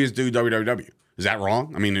always do www. Is that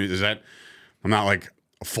wrong? I mean, I'm not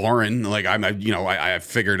foreign. I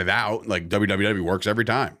figured it out. www works every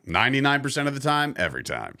time. 99% of the time, every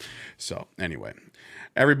time. So anyway,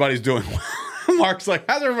 everybody's doing well. Mark's like,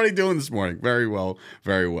 how's everybody doing this morning? Very well,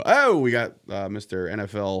 very well. Oh, we got Mr.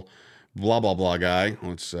 NFL blah, blah, blah guy.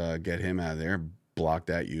 Let's get him out of there. Block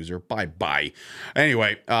that user. Bye-bye.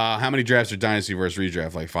 Anyway, how many drafts are Dynasty versus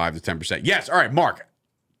redraft? 5 to 10%. Yes. All right, Mark.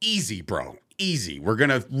 Easy, bro. Easy. We're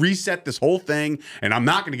going to reset this whole thing, and I'm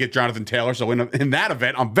not going to get Jonathan Taylor. So in that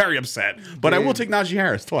event, I'm very upset. But I will take Najee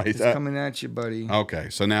Harris twice. It's coming at you, buddy. Okay,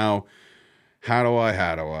 so now, how do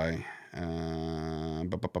I?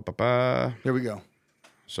 Here we go.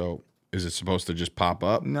 So is it supposed to just pop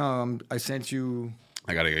up? No, I sent you.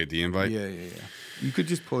 I got to get the invite? Yeah. You could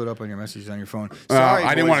just pull it up on your messages on your phone. Sorry,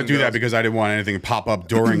 I didn't want to do that because I didn't want anything to pop up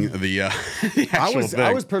during the actual thing.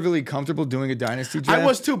 I was perfectly comfortable doing a dynasty draft. I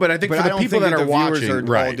was too, but I think for the people that are watching,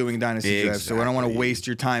 are all doing dynasty drafts, so I don't want to waste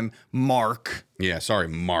your time, Mark. Yeah, sorry,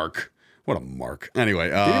 Mark. What a mark. Anyway.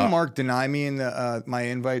 Didn't Mark deny me in the my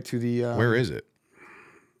invite to the... Where is it?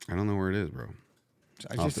 I don't know where it is, bro.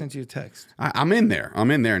 I just sent you a text. I'm in there. I'm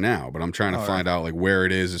in there now, but I'm trying to find out like where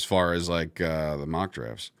it is as far as like the mock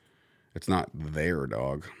drafts. It's not there,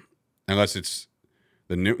 dog. Unless it's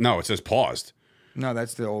the new. No, it says paused. No,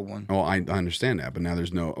 that's the old one. Oh, I understand that, but now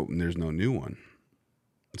there's no new one.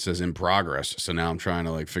 It says in progress. So now I'm trying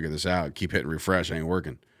to like figure this out. Keep hitting refresh. Ain't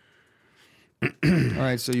working. All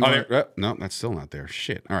right, so you want... No, that's still not there.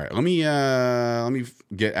 Shit. All right, let me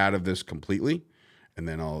get out of this completely, and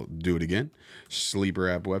then I'll do it again. Sleeper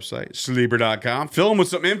app website, sleeper.com. Fill him with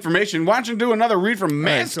some information. Why don't you do another read from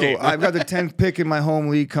Manscaped? So I've got the 10th pick in my home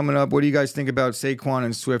league coming up. What do you guys think about Saquon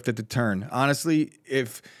and Swift at the turn? Honestly,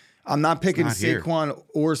 if I'm not picking Saquon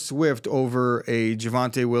or Swift over a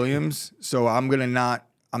Javonte Williams, so I'm not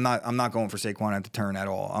going for Saquon at the turn at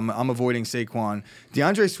all. I'm avoiding Saquon.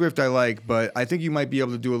 DeAndre Swift I like, but I think you might be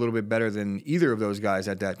able to do a little bit better than either of those guys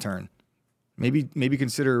at that turn. Maybe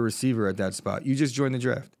consider a receiver at that spot. You just joined the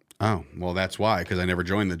draft. Oh, well, that's why, because I never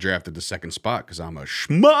joined the draft at the second spot because I'm a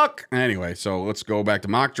schmuck. Anyway, so let's go back to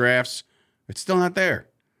mock drafts. It's still not there.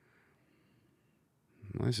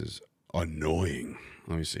 This is annoying.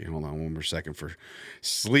 Let me see. Hold on one more second for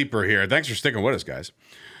Sleeper here. Thanks for sticking with us, guys.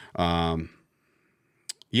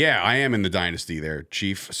 Yeah, I am in the dynasty there,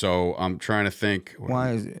 Chief. So I'm trying to think.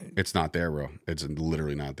 Why is it? It's not there, bro. It's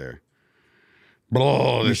literally not there.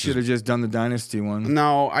 Bro, you should have just done the dynasty one.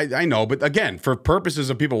 No, I know. But again, for purposes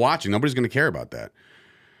of people watching, nobody's going to care about that.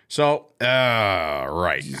 So, right.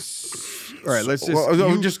 All right, let's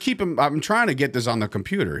just keep them. I'm trying to get this on the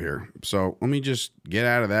computer here. So let me just get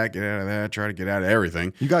out of that, try to get out of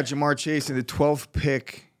everything. You got Jamar Chase in the 12th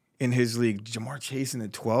pick in his league. Jamar Chase in the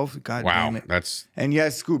 12th? God damn it. That's... And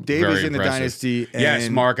yes, Scoop Davis in the dynasty. And yes,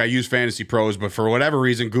 Mark, I use Fantasy Pros, but for whatever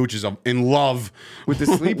reason, Gooch is in love with the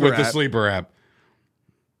Sleeper app. The Sleeper app.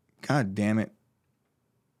 God damn it.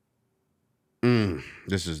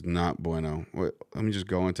 This is not bueno. Wait, let me just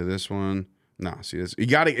go into this one. No, see this. You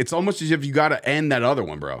got to. It's almost as if you got to end that other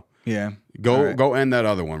one, bro. Yeah. Go end that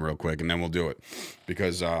other one real quick, and then we'll do it.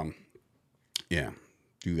 Because, yeah,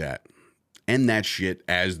 do that. End that shit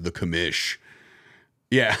as the commish.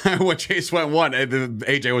 Yeah, when Chase went one,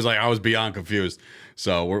 AJ was like, I was beyond confused.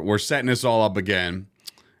 So we're setting this all up again.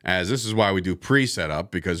 As this is why we do pre-setup,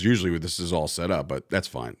 because usually this is all set up, but that's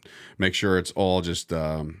fine. Make sure it's all just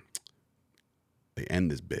they end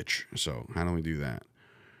this bitch. So how do we do that?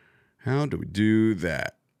 How do we do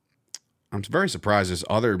that? I'm very surprised this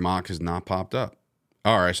other mock has not popped up.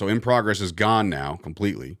 All right, so in progress is gone now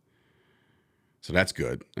completely. So that's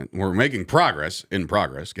good. And we're making progress in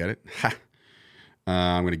progress. Get it? Ha.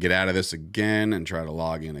 I'm going to get out of this again and try to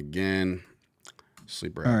log in again.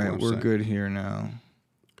 Sleeper app. All right, we're good here now.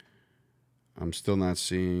 I'm still not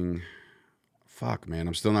seeing. Fuck, man.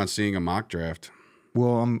 I'm still not seeing a mock draft.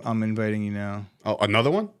 Well, I'm inviting you now. Oh,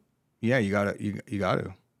 another one? Yeah, you got to. You got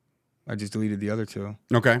to. I just deleted the other two.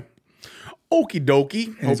 Okay. Okie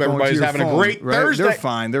dokie. Hope everybody's having a great Thursday. They're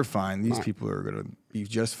fine. They're fine. These people are going to be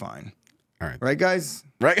just fine. All right. Right, guys?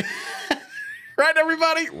 Right. Right,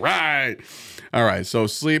 everybody? Right. All right. So,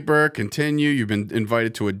 Sleeper, continue. You've been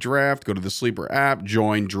invited to a draft. Go to the Sleeper app,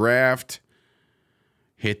 join draft,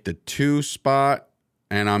 hit the 2 spot,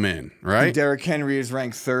 and I'm in, right? And Derrick Henry is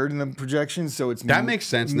ranked 3rd in the projections, so it's that makes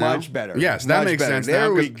sense now. Much better. Yes, that makes sense now.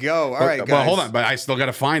 There we go. All right, guys. Well, hold on. But I still got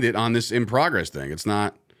to find it on this in progress thing. It's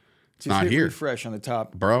not. It's not here. Refresh on the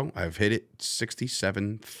top, bro. I've hit it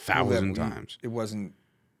 67,000 times. It wasn't.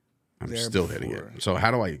 I'm still hitting it. So how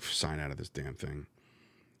do I sign out of this damn thing?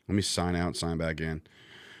 Let me sign out, sign back in.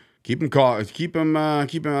 Keep them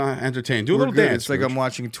entertained. Do a little dance. It's like I'm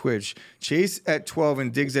watching Twitch. Chase at 12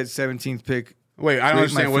 and Diggs at 17th pick. Wait, I don't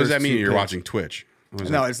understand. What does that mean? You're watching Twitch?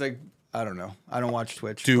 No, it's like I don't know. I don't watch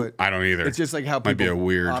Twitch. I don't either. It's just like how people might be a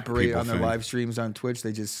weird operate on their live streams on Twitch.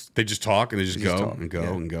 They just talk and they just go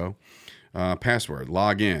and go. Password.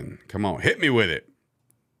 Log in. Come on, hit me with it.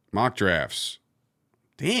 Mock drafts.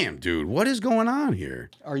 Damn, dude, what is going on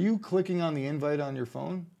here? Are you clicking on the invite on your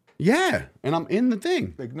phone? Yeah, and I'm in the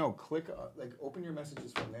thing. Like no, click. Like open your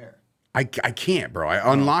messages from there. I can't, bro.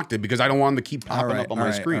 I unlocked it because I don't want them to keep popping up on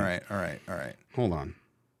my screen. All right. Hold on.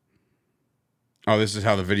 Oh, this is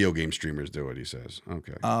how the video game streamers do it, he says.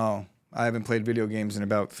 Okay. Oh, I haven't played video games in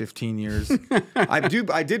about 15 years. I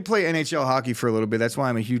did play NHL hockey for a little bit. That's why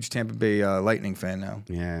I'm a huge Tampa Bay Lightning fan now.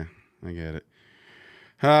 Yeah, I get it.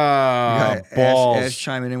 Balls. Ash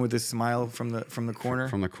chiming in with a smile from the corner.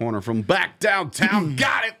 From the corner, from back downtown.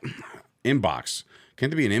 Got it. Inbox.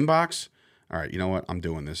 Can't there be an inbox? All right, you know what? I'm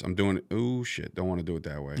doing this. I'm doing it. Oh shit! Don't want to do it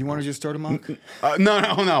that way. You want to just start a mock? No.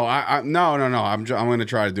 I'm going to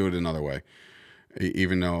try to do it another way,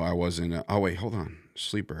 even though I wasn't. Oh wait, hold on.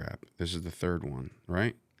 Sleeper app. This is the third one,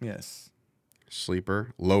 right? Yes.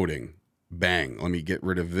 Sleeper loading. Bang. Let me get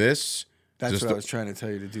rid of this. That's what I was trying to tell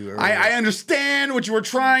you to do earlier. I understand what you were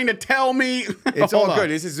trying to tell me. It's all good.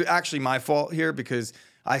 This is actually my fault here because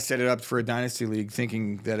I set it up for a dynasty league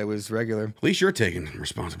thinking that it was regular. At least you're taking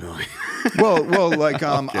responsibility. well, like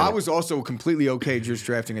I was also completely okay just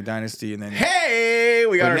drafting a dynasty and then hey,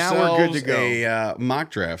 we got now ourselves we're good to go. A mock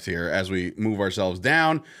draft here as we move ourselves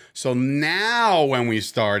down. So now when we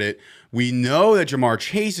start it, we know that Jamar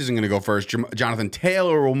Chase isn't going to go first. Jonathan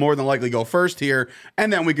Taylor will more than likely go first here,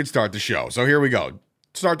 and then we can start the show. So here we go.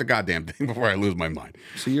 Start the goddamn thing before I lose my mind.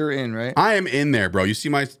 So you're in, right? I am in there, bro. You see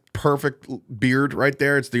my perfect beard right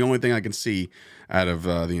there? It's the only thing I can see out of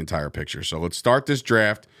the entire picture. So let's start this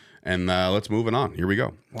draft, and let's move it on. Here we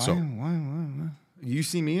go. Why? You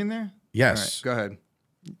see me in there? Yes. All right, go ahead.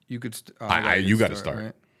 You could. You got to start.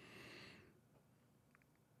 Right?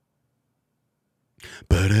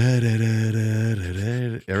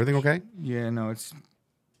 Everything okay? Yeah, no, it's.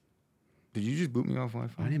 Did you just boot me off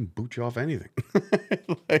Wi-Fi? I didn't boot you off anything.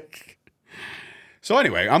 So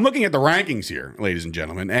anyway, I'm looking at the rankings here, ladies and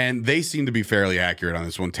gentlemen, and they seem to be fairly accurate on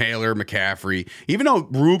this one. Taylor, McCaffrey, even though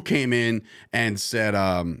Rube came in and said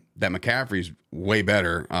that McCaffrey's way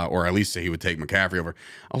better, or at least say he would take McCaffrey over,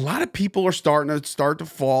 a lot of people are starting to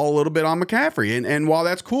fall a little bit on McCaffrey. And while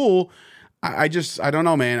that's cool, I don't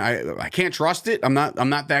know, man. I can't trust it. I'm not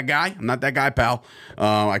that guy. I'm not that guy, pal.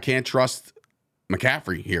 I can't trust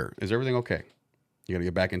McCaffrey here. Is everything okay? You got to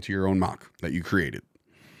get back into your own mock that you created.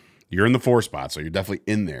 You're in the 4 spot, so you're definitely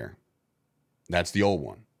in there. That's the old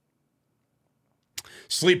one.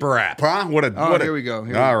 Sleeper app, huh? Here we go.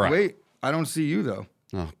 All right. Wait, I don't see you though.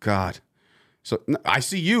 Oh God. So I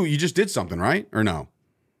see you. You just did something, right? Or no?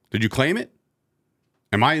 Did you claim it?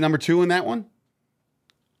 Am I number 2 in that one?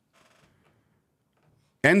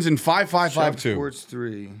 Ends in 5552. Sports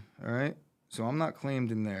 3. All right. So I'm not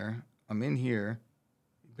claimed in there. I'm in here,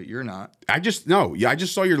 but you're not. I just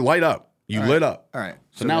saw your light up. You lit up. All right.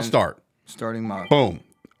 So now start. Starting mock. Boom.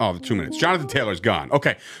 Oh, the 2 minutes. Jonathan Taylor's gone.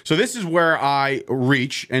 Okay. So this is where I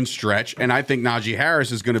reach and stretch, and I think Najee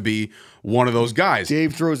Harris is going to be one of those guys.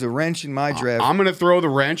 Dave throws a wrench in my draft. I'm going to throw the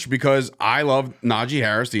wrench because I love Najee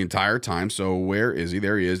Harris the entire time. So where is he?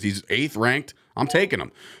 There he is. He's 8th ranked. I'm taking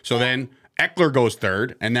him. So then Eckler goes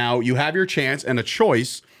 3rd, and now you have your chance and a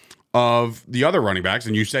choice of the other running backs,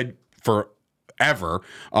 and you said forever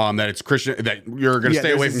that it's Christian, that you're going to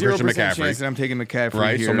stay away from Christian McCaffrey. Chance that I'm taking McCaffrey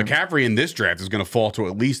right here. So McCaffrey in this draft is going to fall to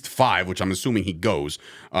at least 5, which I'm assuming he goes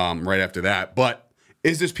right after that. But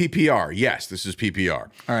is this PPR? Yes, this is PPR.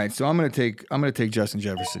 All right, so I'm going to take Justin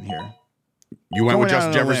Jefferson here. You went with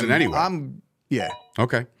Justin Jefferson anyway. Yeah.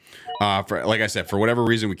 Okay. Like I said, for whatever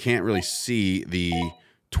reason, we can't really see the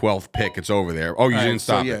 12th pick. It's over there. Oh, you didn't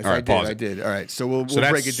stop it. All right, pause it. I did. All right, so we'll that's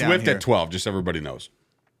break it down Swift here. at 12, just so everybody knows.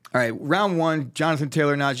 All right, round 1, Jonathan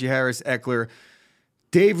Taylor, Najee Harris, Eckler.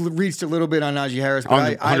 Dave reached a little bit on Najee Harris,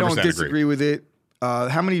 but I don't disagree with it.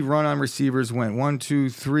 How many run-on receivers went? 1, 2,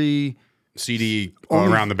 3. CD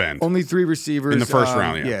around the bend. Only 3 receivers in the first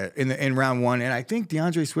round. Yeah, in round 1, and I think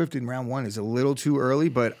DeAndre Swift in round 1 is a little too early,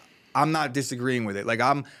 but I'm not disagreeing with it. Like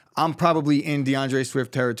I'm probably in DeAndre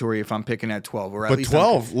Swift territory if I'm picking at 12, or at least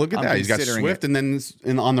 12. Look at that. He's got Swift, and then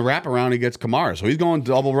on the wraparound he gets Kamara, so he's going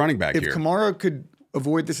double running back here. If Kamara could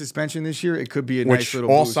avoid the suspension this year, it could be a nice little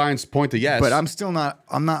all boost. Signs point to yes. But I'm still not.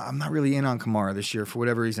 I'm not really in on Kamara this year for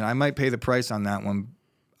whatever reason. I might pay the price on that one.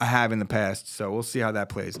 I have in the past, so we'll see how that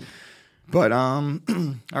plays. But all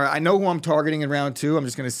right, I know who I'm targeting in round 2. I'm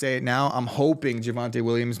just going to say it now. I'm hoping Javonte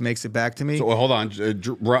Williams makes it back to me. So hold on,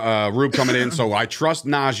 Rube coming in. So I trust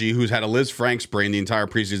Najee, who's had a Liz Frank sprain the entire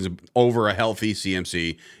preseason, over a healthy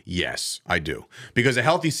CMC. Yes, I do, because a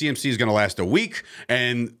healthy CMC is going to last a week,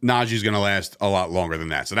 and Najee is going to last a lot longer than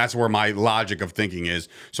that. So that's where my logic of thinking is.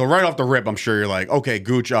 So right off the rip, I'm sure you're like, okay,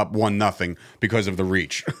 Gooch up 1-0 because of the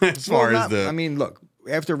reach. I mean, look.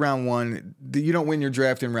 After round 1, you don't win your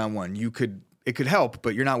draft in round 1. It could help,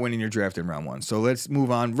 but you're not winning your draft in round 1. So let's move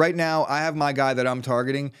on. Right now, I have my guy that I'm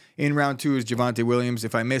targeting in round 2 is Javonte Williams.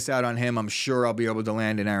 If I miss out on him, I'm sure I'll be able to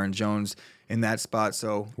land in Aaron Jones in that spot.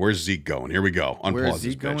 So where's Zeke going? Here we go. Unpause where's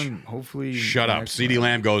Zeke this bitch. going? Hopefully, shut up. CeeDee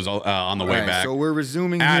Lamb goes on the way back. So we're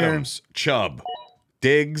resuming Adams, here. Chubb,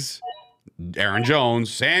 Diggs, Aaron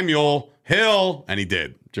Jones, Samuel, Hill, and he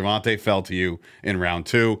did. Javonte fell to you in round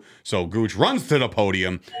 2. So Gooch runs to the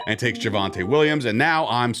podium and takes Javonte Williams, and now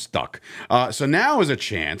I'm stuck. So now is a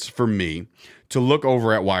chance for me to look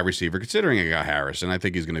over at wide receiver, considering I got Harris, and I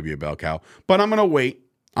think he's going to be a bell cow. But I'm going to wait.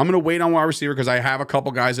 I'm going to wait on wide receiver because I have a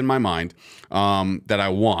couple guys in my mind that I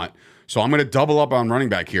want. So I'm going to double up on running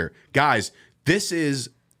back here. Guys, this is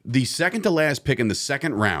the second to last pick in the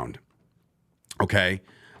second round. Okay?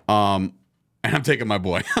 And I'm taking my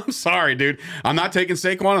boy. I'm sorry, dude. I'm not taking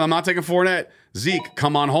Saquon, and I'm not taking Fournette. Zeke,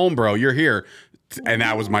 come on home, bro. You're here. And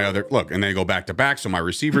that was my other look. And then go back to back. So my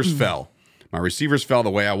receivers fell. My receivers fell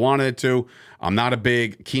the way I wanted it to. I'm not a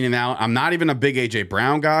big Keenan Allen. I'm not even a big A.J.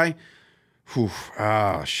 Brown guy. Whew.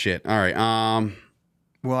 Oh, shit. All right.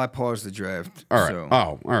 Well, I paused the draft. All right. So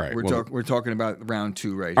all right. We're talking about round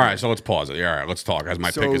 2 right All here. right. So let's pause it. All right. Let's talk as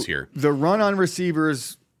my pick is here. The run on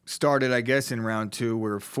receivers started, I guess, in round 2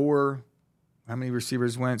 where 4... How many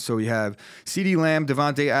receivers went? So we have CeeDee Lamb,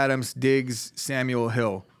 Devontae Adams, Diggs, Samuel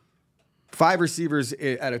Hill. 5 receivers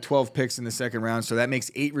out of 12 picks in the second round. So that makes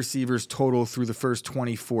 8 receivers total through the first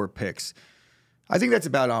 24 picks. I think that's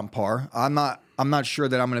about on par. I'm not sure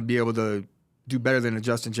that I'm going to be able to do better than a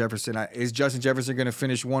Justin Jefferson. Is Justin Jefferson going to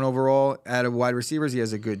finish 1 overall out of wide receivers? He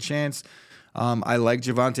has a good chance. I like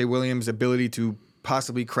Javonte Williams' ability to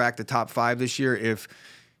possibly crack the top 5 this year if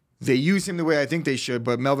they use him the way I think they should,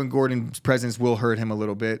 but Melvin Gordon's presence will hurt him a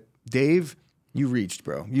little bit. Dave, you reached,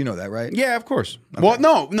 bro. You know that, right? Yeah, of course. Okay. Well,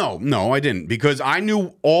 no, I didn't, because I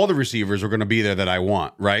knew all the receivers were going to be there that I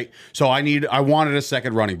want, right? So I wanted a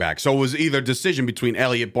second running back. So it was either a decision between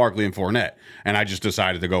Elliott, Barkley, and Fournette, and I just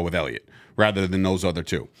decided to go with Elliott rather than those other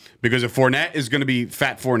 2. Because if Fournette is going to be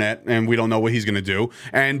fat Fournette, and we don't know what he's going to do,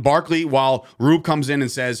 and Barkley, while Rube comes in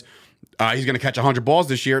and says he's going to catch 100 balls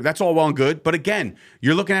this year, that's all well and good. But again,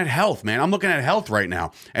 you're looking at health, man. I'm looking at health right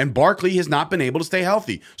now. And Barkley has not been able to stay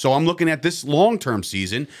healthy. So I'm looking at this long-term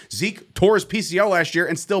season. Zeke tore his PCL last year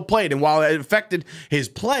and still played. And while it affected his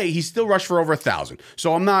play, he still rushed for over 1,000.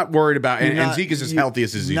 So I'm not worried about it. And Zeke is as healthy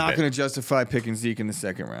as he's been. Not going to justify picking Zeke in the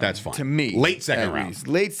second round. That's fine. To me. Late second round. Least.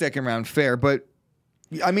 Late second round, fair. But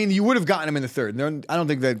I mean, you would have gotten him in the third. I don't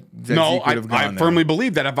think that Zeke would have gone I firmly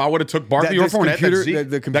believe that if I would have took Barkley or Fournette,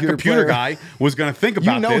 that computer guy was going to think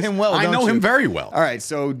about this. You know him well, I know him very well. All right,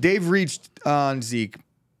 so Dave reached on Zeke.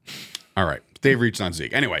 All right, Dave reached on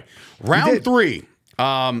Zeke. Anyway, round 3.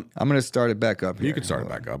 I'm going to start it back up here. You can start it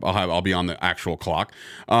back up. I'll be on the actual clock.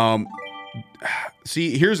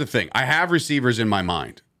 See, here's the thing. I have receivers in my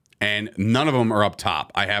mind, and none of them are up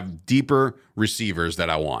top. I have deeper receivers that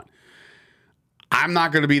I want. I'm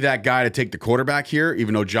not going to be that guy to take the quarterback here,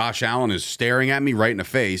 even though Josh Allen is staring at me right in the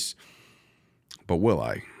face. But will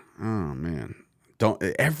I? Oh, man.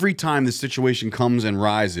 Every time the situation comes and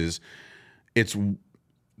rises, it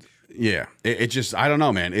just, I don't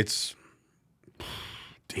know, man. It's,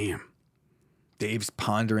 damn. Dave's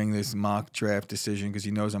pondering this mock draft decision because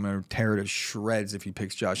he knows I'm going to tear it to shreds if he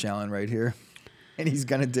picks Josh Allen right here. And he's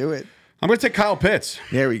going to do it. I'm going to take Kyle Pitts.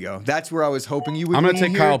 There we go. That's where I was hoping you would. I'm going to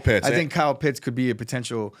take Kyle Pitts. I think Kyle Pitts could be a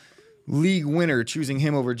potential league winner, choosing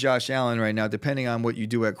him over Josh Allen right now, depending on what you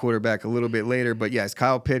do at quarterback a little bit later. But yes,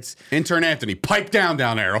 Kyle Pitts. Intern Anthony, pipe down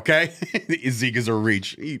there, okay? Zeke is a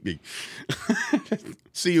reach.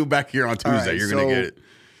 See you back here on Tuesday. Right, you're going to get it.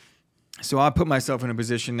 So I put myself in a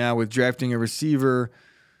position now with drafting a receiver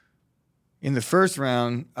in the first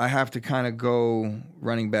round. I have to kind of go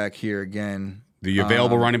running back here again. The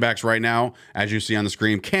available running backs right now, as you see on the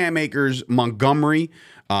screen, Cam Akers, Montgomery,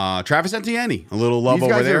 Travis Etienne. A little love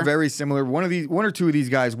over there. These guys are very similar. One or two of these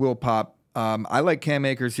guys will pop. I like Cam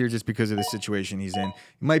Akers here just because of the situation he's in. It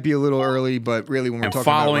might be a little early, but really when we're talking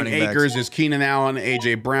about running backs. Following Akers is Keenan Allen,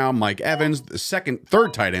 A.J. Brown, Mike Evans.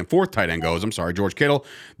 The fourth tight end goes, George Kittle.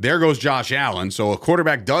 There goes Josh Allen. So a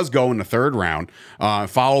quarterback does go in the third round,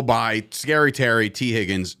 followed by Scary Terry, T.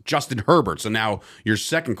 Higgins, Justin Herbert. So now your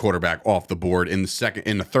second quarterback off the board in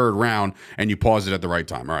the third round, and you pause it at the right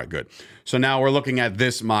time. All right, good. So now we're looking at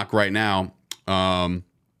this mock right now.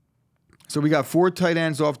 So we got 4 tight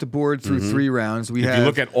ends off the board through 3 rounds. If you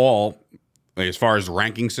look at all, as far as the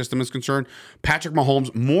ranking system is concerned, Patrick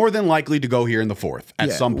Mahomes more than likely to go here in the 4th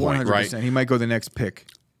at some point, 100%. Right? He might go the next pick.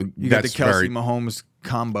 You got the Kelsey Mahomes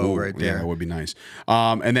combo right there. Yeah, that would be nice.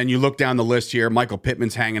 And then you look down the list here. Michael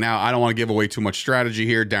Pittman's hanging out. I don't want to give away too much strategy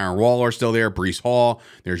here. Darren Waller still there. Breece Hall.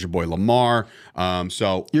 There's your boy Lamar.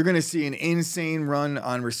 So you're going to see an insane run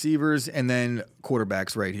on receivers and then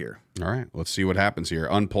quarterbacks right here. All right, let's see what happens here.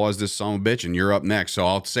 Unpause this son of a bitch, and you're up next. So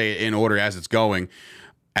I'll say it in order as it's going.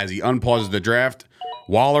 As he unpauses the draft,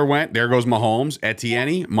 Waller went. There goes Mahomes.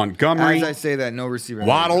 Etienne, Montgomery. As I say that, no receiver.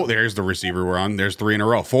 Waddle. There's the receiver we're on. There's 3 in a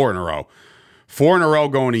row. 4 in a row. 4 in a row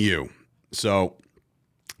going to you. So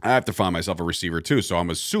I have to find myself a receiver too. So I'm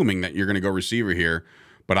assuming that you're going to go receiver here.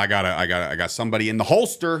 But I got somebody in the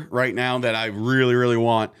holster right now that I really, really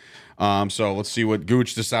want. So let's see what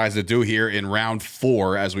Gooch decides to do here in round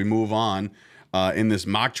 4 as we move on in this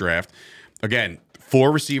mock draft. Again,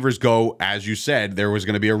 4 receivers go, as you said, there was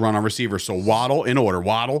going to be a run on receiver. So Waddle in order.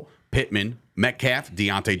 Waddle, Pittman, Metcalf,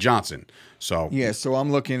 Deontay Johnson. So yeah, so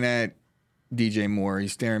I'm looking at DJ Moore.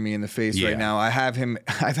 He's staring me in the face right now. I've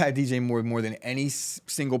had DJ Moore more than any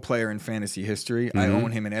single player in fantasy history. I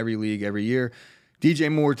own him in every league every year.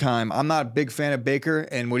 DJ Moore time. I'm not a big fan of Baker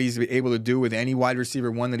and what he's able to do with any wide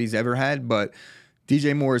receiver one that he's ever had, but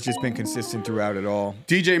DJ Moore has just been consistent throughout it all.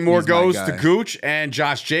 DJ Moore goes to Gooch, and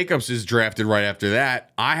Josh Jacobs is drafted right after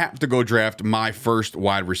that. I have to go draft my first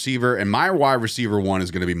wide receiver, and my wide receiver 1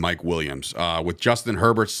 is going to be Mike Williams. With Justin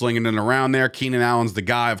Herbert slinging it around there, Keenan Allen's the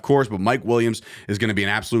guy, of course, but Mike Williams is going to be an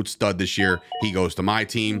absolute stud this year. He goes to my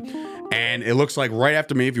team, and it looks like right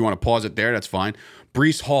after me, if you want to pause it there, that's fine.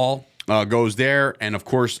 Breece Hall goes there, and of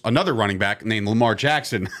course another running back named Lamar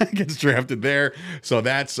Jackson gets drafted there. So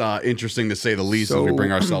that's interesting to say the least as we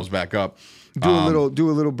bring ourselves back up. Do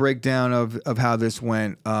a little breakdown of how this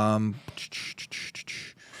went.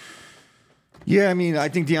 Yeah, I mean, I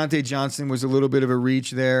think Deontay Johnson was a little bit of a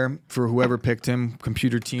reach there for whoever picked him.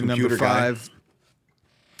 Computer number 5.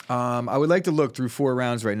 I would like to look through 4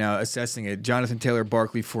 rounds right now, assessing it. Jonathan Taylor,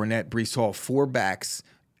 Barkley, Fournette, Breece Hall, 4 backs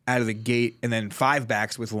out of the gate, and then 5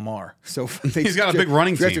 backs with Lamar. So he's got a big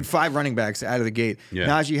running team. Drafted 5 running backs out of the gate. Yeah.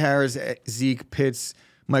 Najee Harris, Zeke, Pitts,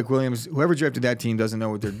 Mike Williams. Whoever drafted that team doesn't know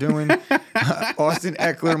what they're doing. Austin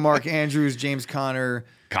Eckler, Mark Andrews, James Conner.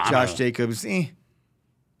 Josh Jacobs.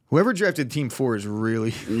 Whoever drafted Team 4 is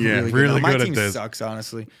really good. My team sucks,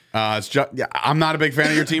 honestly. I'm not a big fan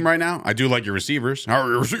of your team right now. I do like your receivers. How are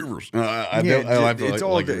your receivers? It's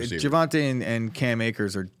all the Javonte and Cam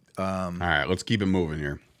Akers are. All right, let's keep it moving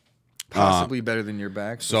here. Possibly better than your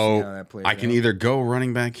back. So I can either go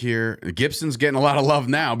running back here. Gibson's getting a lot of love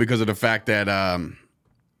now because of the fact that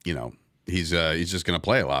he's just going to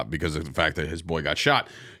play a lot because of the fact that his boy got shot.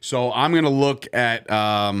 So I'm going to look at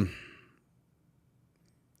I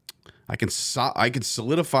can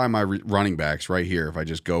solidify my running backs right here if I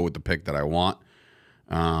just go with the pick that I want.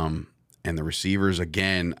 And the receivers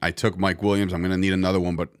again, I took Mike Williams. I'm going to need another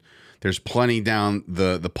one, but there's plenty down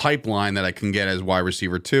the pipeline that I can get as wide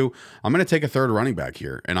receiver 2. I'm going to take a third running back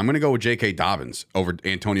here, and I'm going to go with J.K. Dobbins over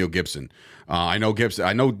Antonio Gibson. I know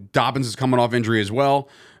Dobbins is coming off injury as well,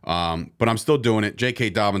 but I'm still doing it. J.K.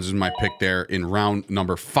 Dobbins is my pick there in round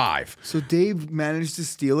number 5. So Dave managed to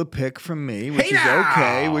steal a pick from me,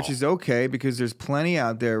 which is okay because there's plenty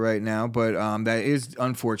out there right now, but that is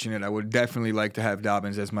unfortunate. I would definitely like to have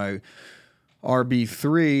Dobbins as my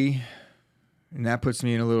RB3. And that puts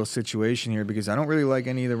me in a little situation here because I don't really like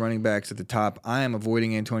any of the running backs at the top. I am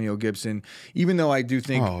avoiding Antonio Gibson, even though I do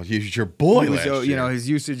think he's your boy last year. His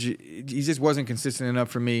usage, he just wasn't consistent enough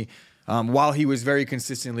for me. While he was very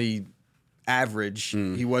consistently average,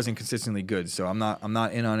 he wasn't consistently good. So I'm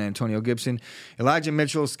not in on Antonio Gibson. Elijah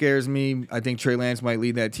Mitchell scares me. I think Trey Lance might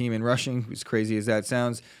lead that team in rushing, as crazy as that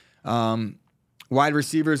sounds. Wide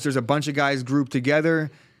receivers, there's a bunch of guys grouped together.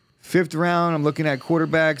 5th round, I'm looking at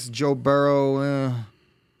quarterbacks, Joe Burrow,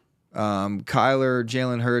 Kyler,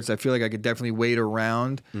 Jalen Hurts. I feel like I could definitely wait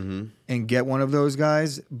around and get one of those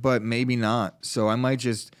guys, but maybe not. So I might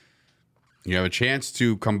just... You have a chance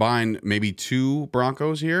to combine maybe 2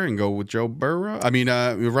 Broncos here and go with Joe Burrow. I mean,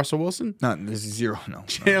 Russell Wilson? No, this is 0. No.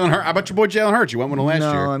 Jalen Hurts. How about your boy Jalen Hurts? You went with him last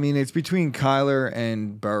year. No, I mean, it's between Kyler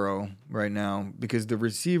and Burrow right now because the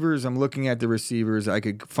receivers, I'm looking at the receivers. I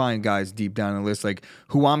could find guys deep down the list. Like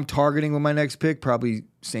who I'm targeting with my next pick, probably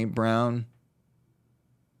St. Brown.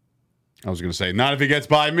 I was going to say, not if he gets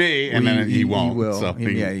by me, and then he won't. He will. So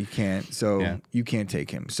he can't. So you can't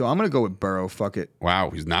take him. So I'm going to go with Burrow. Fuck it.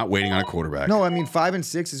 Wow, he's not waiting on a quarterback. No, I mean 5 and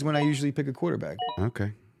 6 is when I usually pick a quarterback.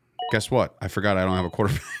 Okay. Guess what? I forgot I don't have a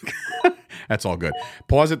quarterback. That's all good.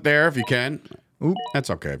 Pause it there if you can. Oop.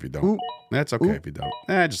 That's okay if you don't. That's okay if you don't.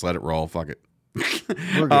 Just let it roll. Fuck it.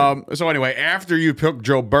 So anyway, after you pick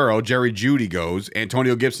Joe Burrow, Jerry Jeudy goes.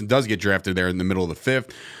 Antonio Gibson does get drafted there in the middle of the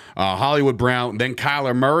 5th. Hollywood Brown, then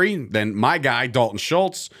Kyler Murray, then my guy, Dalton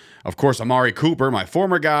Schultz. Of course, Amari Cooper, my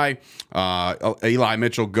former guy. Eli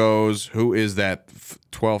Mitchell goes. Who is that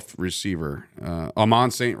 12th receiver?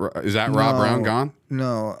 Amon St. Is that Rob Brown gone?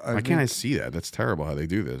 No. Why can't I see that? That's terrible how they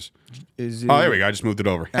do this. Is there we go. I just moved it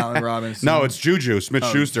over. Allen Robinson. No, it's Juju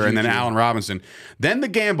Smith-Schuster, and then Allen Robinson. Then the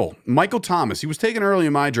gamble, Michael Thomas. He was taken early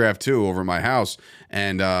in my draft, too, over at my house.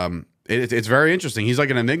 And it's very interesting. He's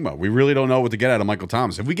like an enigma. We really don't know what to get out of Michael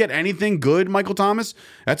Thomas. If we get anything good, Michael Thomas,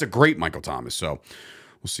 that's a great Michael Thomas. So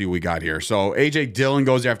we'll see what we got here. So A.J. Dillon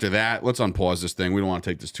goes after that. Let's unpause this thing. We don't want to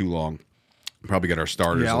take this too long. Probably get our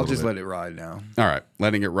starters. Yeah, I'll just let it ride now. All right,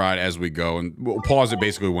 letting it ride as we go, and we'll pause it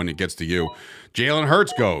basically when it gets to you. Jalen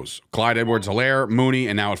Hurts goes. Clyde Edwards-Helaire, Mooney,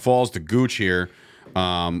 and now it falls to Gooch here.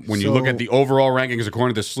 When you look at the overall rankings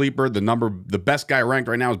according to Sleeper, the best guy ranked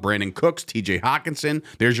right now is Brandon Cooks, T.J. Hawkinson.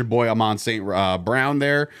 There's your boy Amon St. Brown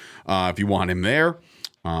there, if you want him there.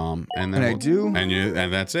 And I do,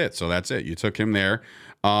 and that's it. So that's it. You took him there,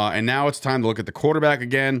 and now it's time to look at the quarterback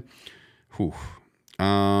again. Whew.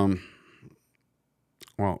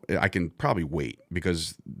 Well, I can probably wait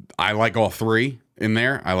because I like all three in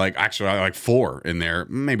there. I like four in there,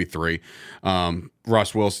 maybe three.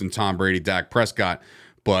 Russ Wilson, Tom Brady, Dak Prescott.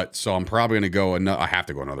 But so I'm probably going to go. I have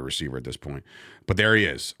to go another receiver at this point. But there he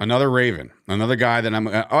is, another Raven, another guy that I'm.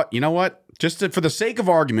 You know what? For the sake of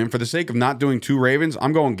argument, for the sake of not doing two Ravens,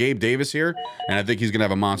 I'm going Gabe Davis here, and I think he's going to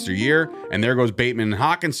have a monster year. And there goes Bateman and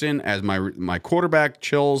Hockenson as my quarterback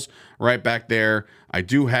chills right back there. I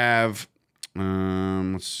do have.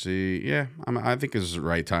 Let's see. Yeah, I think this is the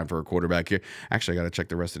right time for a quarterback here. Actually, I got to check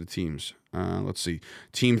the rest of the teams. Let's see.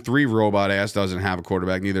 Team 3, Robot Ass, doesn't have a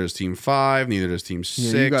quarterback. Neither does Team 5. Neither does Team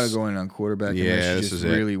 6. Yeah, you got to go in on quarterback. Yeah, this is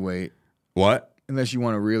really wait. What? Unless you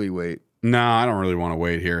want to really wait. No, I don't really want to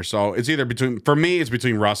wait here. So it's either for me, it's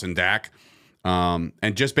between Russ and Dak. And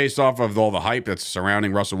just based off of all the hype that's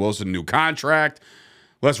surrounding Russell Wilson, new contract.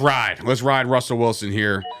 Let's ride Russell Wilson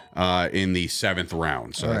here in the 7th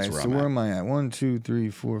round. So all that's right, where am I at? 1, 2, 3,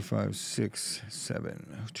 4, 5, 6,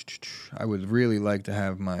 7. I would really like to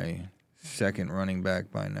have my second running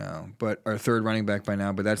back by now, or third running back by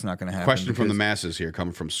now, but that's not going to happen. Question from the masses here,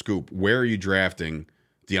 coming from Scoop: where are you drafting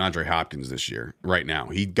DeAndre Hopkins this year? Right now,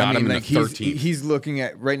 he got him in the 13th. He's looking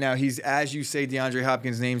at right now. He's, as you say, DeAndre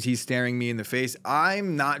Hopkins' names. He's staring me in the face.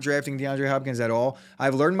 I'm not drafting DeAndre Hopkins at all.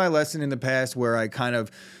 I've learned my lesson in the past where I kind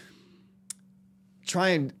of try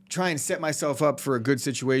and set myself up for a good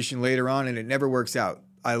situation later on, and it never works out.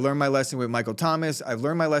 I learned my lesson with Michael Thomas. I've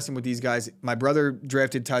learned my lesson with these guys. My brother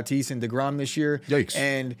drafted Tatis and DeGrom this year. Yikes.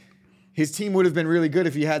 And his team would have been really good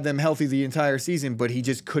if he had them healthy the entire season, but he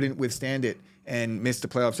just couldn't withstand it and missed the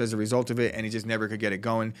playoffs as a result of it, and he just never could get it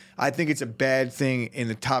going. I think it's a bad thing in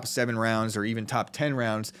the top 7 rounds or even top 10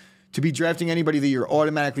 rounds to be drafting anybody that you're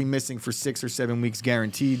automatically missing for 6 or 7 weeks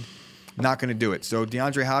guaranteed. Not going to do it. So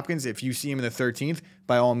DeAndre Hopkins, if you see him in the 13th,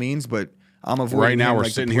 by all means, but I'm avoiding right now. Him we're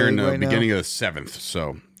like sitting here in the beginning of the 7th.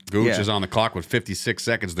 So Gooch is on the clock with 56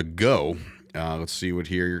 seconds to go. Let's see what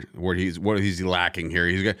he's lacking here.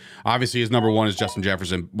 He's got, obviously his number 1 is Justin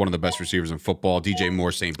Jefferson, one of the best receivers in football. DJ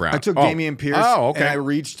Moore, St. Brown. I took Dameon Pierce. Oh, okay. And I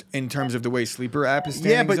reached in terms of the way Sleeper app is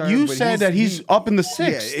standing. Yeah, but you said that he's up in the 6th.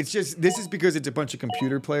 Yeah, it's just this is because it's a bunch of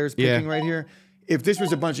computer players picking right here. If this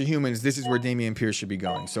was a bunch of humans, this is where Dameon Pierce should be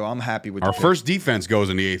going. So I'm happy with our first defense goes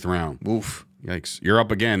in the 8th round. Oof. Yikes. You're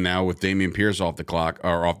up again now with Dameon Pierce off the clock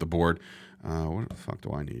or off the board. What the fuck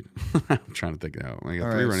do I need? I'm trying to think it out. I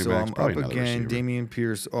got 3 running backs. I'm up again. Dameon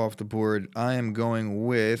Pierce off the board. I am going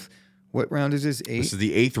with, what round is this? 8? This is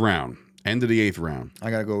the 8th round. End of the 8th round. I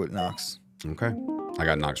got to go with Knox. Okay. I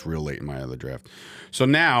got Knox real late in my other draft. So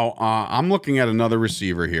now I'm looking at another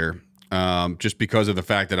receiver here. Just because of the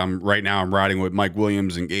fact that I'm riding with Mike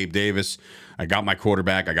Williams and Gabe Davis. I got my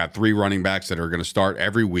quarterback. I got 3 running backs that are going to start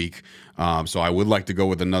every week. So I would like to go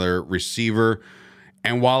with another receiver.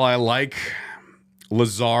 And while I like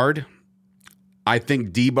Lazard, I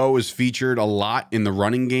think Debo is featured a lot in the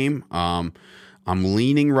running game. I'm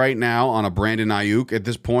leaning right now on a Brandon Ayuk at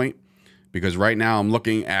this point because right now I'm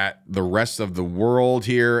looking at the rest of the world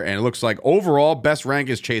here, and it looks like overall best rank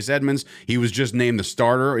is Chase Edmonds. He was just named the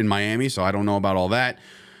starter in Miami, so I don't know about all that.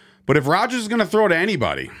 But if Rodgers is going to throw to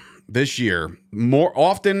anybody this year, more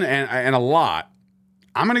often and a lot,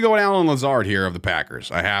 I'm going to go with Alan Lazard here of the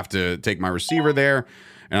Packers. I have to take my receiver there.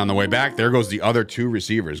 And on the way back, there goes the other 2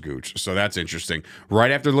 receivers, Gooch. So that's interesting.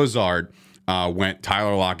 Right after Lazard went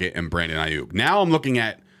Tyler Lockett and Brandon Ayuk. Now I'm looking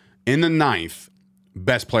at, in the 9th,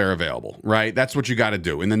 best player available, right? That's what you got to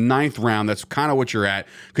do. In the 9th round, that's kind of what you're at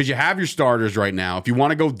because you have your starters right now. If you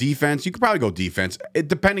want to go defense, you could probably go defense,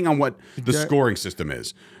 depending on what the scoring system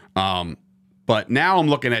is. But now I'm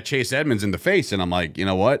looking at Chase Edmonds in the face, and I'm like, you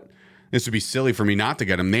know what? This would be silly for me not to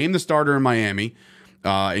get him. Name the starter in Miami.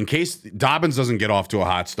 In case Dobbins doesn't get off to a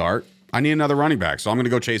hot start, I need another running back. So I'm going to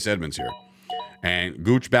go Chase Edmonds here. And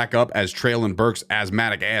Gooch back up as Treylon Burks'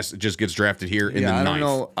 asthmatic ass just gets drafted here in the 9th. I don't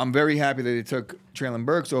know. I'm very happy that they took Treylon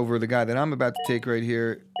Burks over the guy that I'm about to take right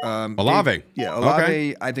here. Olave. Olave.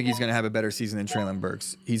 Okay. I think he's going to have a better season than Treylon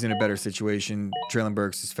Burks. He's in a better situation. Treylon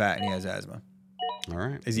Burks is fat and he has asthma. All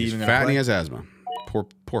right. Is he even fat and he has asthma.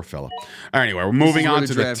 Poor fella. All right, anyway, we're moving on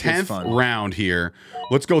to the 10th round here.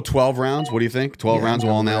 Let's go 12 rounds. What do you think? 12 rounds.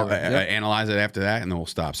 We'll now analyze it after that, and then we'll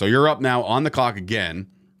stop. So you're up now on the clock again.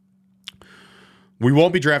 We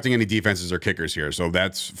won't be drafting any defenses or kickers here, so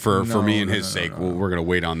that's for me and his sake. We're going to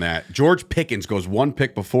wait on that. George Pickens goes one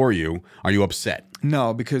pick before you. Are you upset?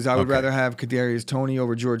 No, because I would rather have Kadarius Toney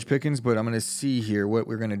over George Pickens, but I'm going to see here what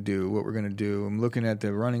we're going to do. I'm looking at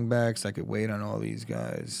the running backs. I could wait on all these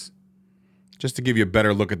guys. Just to give you a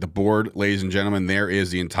better look at the board, ladies and gentlemen, there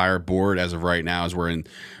is the entire board as of right now as we're in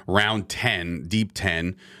round 10, deep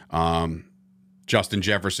 10. Justin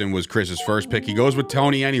Jefferson was Chris's first pick. He goes with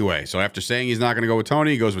Toney anyway. So after saying he's not going to go with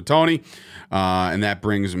Toney, he goes with Toney. And that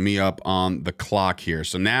brings me up on the clock here.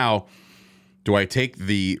 So now, do I take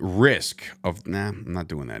the risk of... Nah, I'm not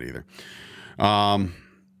doing that either.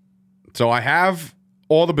 So I have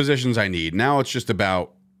all the positions I need. Now it's just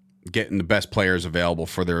about getting the best players available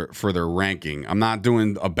for their ranking. I'm not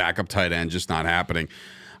doing a backup tight end, just not happening.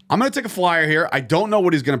 I'm going to take a flyer here. I don't know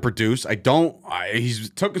what he's going to produce. He's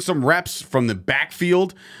taking some reps from the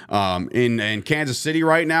backfield in Kansas City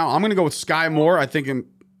right now. I'm going to go with Sky Moore. I think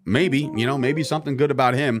maybe something good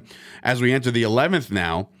about him as we enter the 11th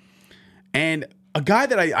now. And a guy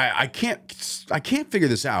that I can't figure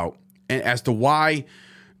this out as to why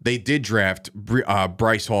they did draft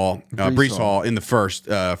Breece Hall in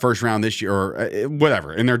the first round this year, or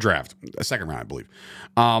whatever, in their draft, a second round, I believe.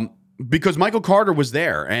 Because Michael Carter was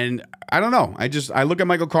there, and I don't know. I look at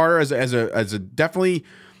Michael Carter as a definitely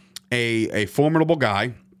a formidable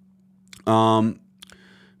guy.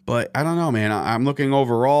 But I don't know, man. I'm looking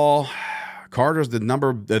overall. Carter's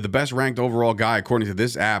the best ranked overall guy according to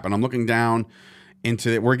this app, and I'm looking down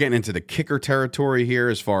we're getting into the kicker territory here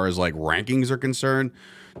as far as like rankings are concerned.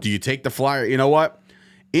 Do you take the flyer? You know what?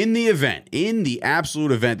 In the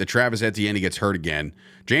absolute event that Travis Etienne gets hurt again,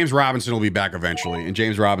 James Robinson will be back eventually, and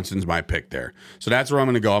James Robinson's my pick there. So that's where I'm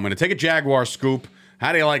going to go. I'm going to take a Jaguar scoop.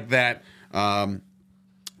 How do you like that?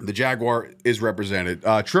 The Jaguar is represented.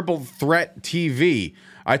 Triple Threat TV.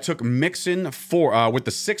 I took Mixon with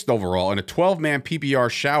the 6th overall in a 12-man PPR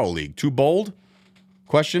Shower League. Too bold?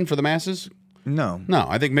 Question for the masses? No.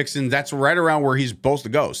 I think Mixon, that's right around where he's supposed to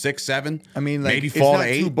go. 6, 7. I mean, maybe fall to 8.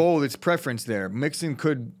 It's not too bold. It's preference there. Mixon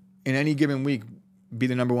could, in any given week, be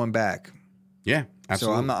the number one back. Yeah,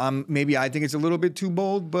 absolutely. So I think it's a little bit too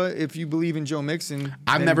bold, but if you believe in Joe Mixon,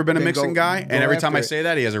 I've never been a Mixon guy, and every time I say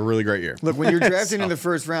that, he has a really great year. Look, when you're drafting in the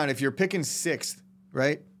first round, if you're picking 6th,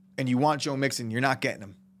 right, and you want Joe Mixon, you're not getting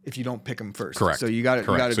him if you don't pick him first. Correct. So you got to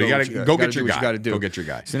go get your guy. Go get your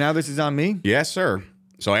guy. So now this is on me. Yes, sir.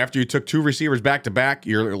 So after you took 2 receivers back to back,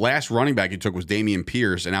 your last running back you took was Dameon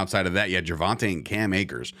Pierce, and outside of that, you had Javonte and Cam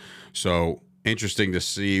Akers. So interesting to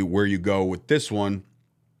see where you go with this one.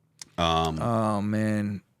 Oh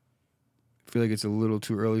man, I feel like it's a little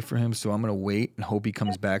too early for him, so I'm gonna wait and hope he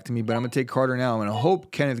comes back to me. But I'm gonna take Carter now. I'm gonna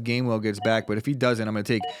hope Kenneth Gainwell gets back. But if he doesn't, I'm gonna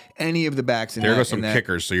take any of the backs. There goes some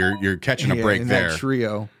kickers, so you're catching a break there. That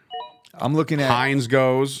trio. I'm looking at Hines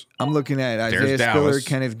goes. I'm looking at Isaiah Spiller,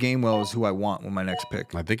 Kenneth Gainwell is who I want with my next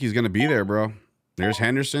pick. I think he's gonna be there, bro. There's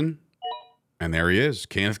Henderson. And there he is.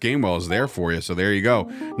 Kenneth Gainwell is there for you. So there you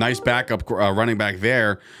go. Nice backup running back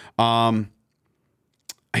there.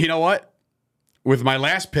 You know what? With my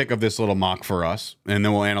last pick of this little mock for us, and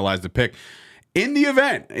then we'll analyze the pick. In the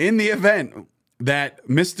event that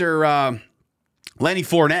Mr. Lenny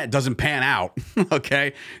Fournette doesn't pan out,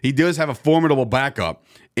 okay, he does have a formidable backup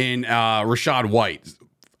in Rachaad White.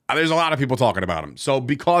 There's a lot of people talking about him. So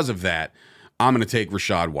because of that, I'm going to take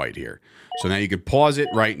Rachaad White here. So now you can pause it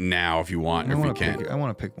right now if you want, if you can. I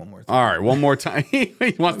want to pick one more time. All right, one more time. He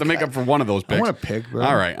wants to make up for one of those picks. I want to pick, bro.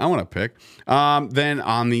 All right, I want to pick. Then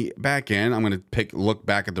on the back end, I'm going to look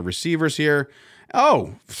back at the receivers here.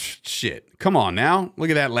 Oh, shit. Come on now. Look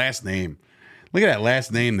at that last name. Look at that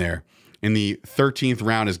last name there. In the 13th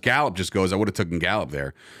round, as Gallup just goes, I would have taken Gallup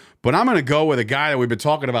there. But I'm going to go with a guy that we've been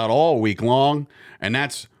talking about all week long, and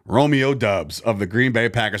that's Romeo Doubs of the Green Bay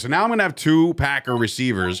Packers. So now I'm going to have 2 Packer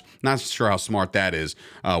receivers. Not sure how smart that is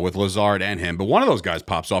with Lazard and him, but one of those guys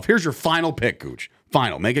pops off. Here's your final pick, Gooch.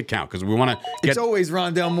 Final. Make it count because we want to get... It's always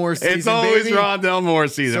Rondale Moore season, It's always baby. Rondale Moore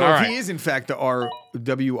season. So all if right. he is, in fact, the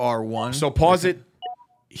WR1. So pause it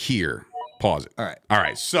here. Pause it. All right. All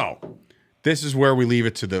right. So this is where we leave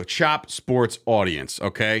it to the Chop Sports audience,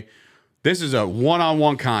 okay? This is a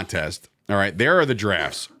one-on-one contest. All right. There are the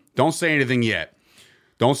drafts. Don't say anything yet.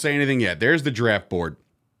 Don't say anything yet. There's the draft board.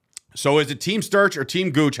 So is it Team Sturch or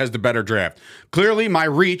Team Gooch has the better draft? Clearly, my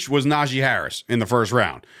reach was Najee Harris in the first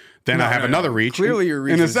round. Then I have another reach Clearly your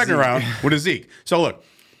reach in the was second Zeke. round with a Zeke. So look,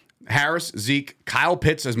 Harris, Zeke, Kyle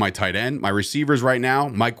Pitts as my tight end. My receivers right now,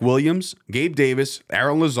 Mike Williams, Gabe Davis,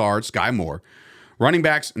 Aaron Lazard, Sky Moore. Running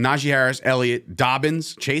backs, Najee Harris, Elliott,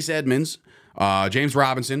 Dobbins, Chase Edmonds, James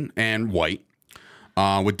Robinson, and White.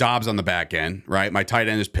 With Dobbs on the back end, right? My tight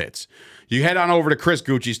end is Pitts. You head on over to Chris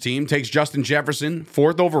Gucci's team, takes Justin Jefferson,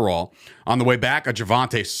 4th overall. On the way back, a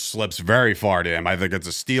Javonte slips very far to him. I think it's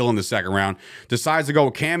a steal in the second round. Decides to go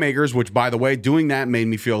with Cam Akers, which, by the way, doing that made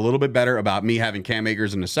me feel a little bit better about me having Cam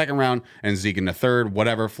Akers in the second round and Zeke in the third,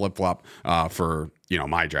 whatever, flip-flop for,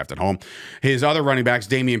 my draft at home. His other running backs,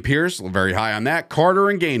 Dameon Pierce, very high on that. Carter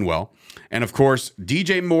and Gainwell. And, of course,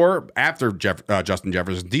 DJ Moore, after Justin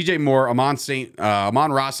Jefferson, DJ Moore,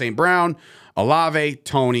 Amon-Ra St. Brown, Olave,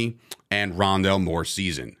 Tony, and Rondell Moore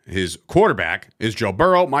season. His quarterback is Joe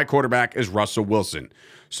Burrow. My quarterback is Russell Wilson.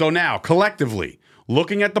 So now, collectively,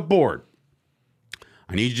 looking at the board,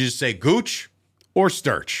 I need you to say Gooch or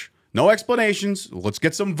Sturch. No explanations. Let's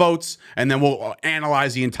get some votes, and then we'll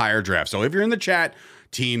analyze the entire draft. So if you're in the chat,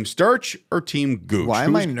 Team Sturch or Team Gooch? Why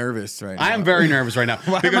am I nervous right now? I am very nervous right now.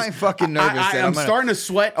 Why am I fucking nervous? I'm starting to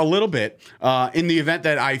sweat a little bit in the event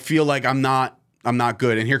that I feel like I'm not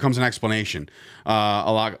good. And here comes an explanation.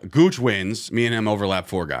 Gooch wins. Me and him overlap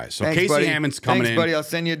 4 guys. So Thanks, Casey buddy. Hammond's coming in. Buddy. I'll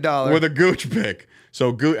send you $1 with a Gooch pick. So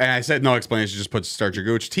and I said no explanation. Just put Sturch or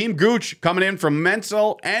Gooch. Team Gooch coming in from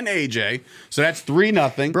Menzel and AJ. So that's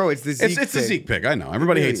 3-0. Bro, it's the Zeke It's the Zeke pick. I know.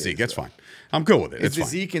 Everybody hates Zeke. That's fine. I'm good with it. It's the fine.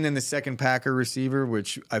 Zeke and then the second Packer receiver,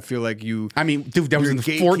 which I feel like you. I mean, dude, that was in the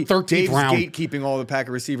 13th round. Gatekeeping all the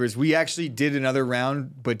Packer receivers. We actually did another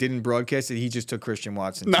round, but didn't broadcast it. He just took Christian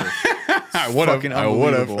Watson. Too. I would have.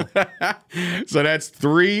 So that's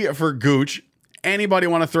 3 for Gooch. Anybody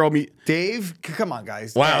want to throw me? Dave, come on,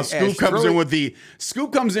 guys. Wow, Scoop comes in with the.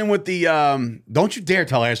 Don't you dare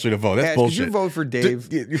tell Ashley to vote. That's bullshit. Could you vote for Dave?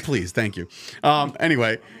 Please, thank you.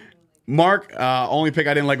 Anyway. Mark, only pick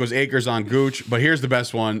I didn't like was Akers on Gooch, but here's the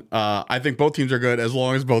best one. I think both teams are good as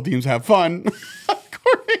long as both teams have fun.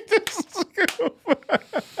 According to Scoop.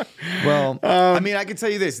 Well, I mean, I can tell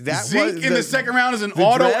you this: that Zeke in the second round is an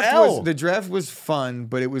auto L. The draft was fun,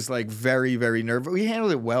 but it was like very, very nervous. We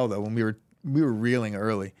handled it well though when we were reeling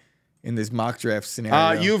early in this mock draft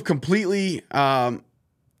scenario. You've completely.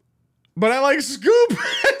 But I like Scoop.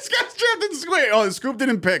 This guy's drafted Scoop. Oh, Scoop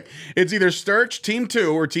didn't pick. It's either Sturch, Team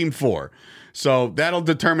 2, or Team 4. So that'll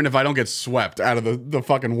determine if I don't get swept out of the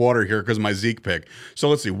fucking water here because of my Zeke pick. So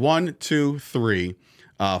let's see. 1, 2, 3.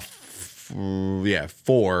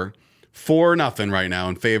 4. 4-0 right now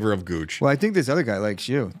in favor of Gooch. Well, I think this other guy likes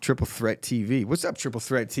you. Triple Threat TV. What's up, Triple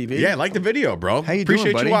Threat TV? Yeah, I like the video, bro. How you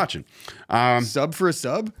Appreciate doing, buddy? you watching. Sub for a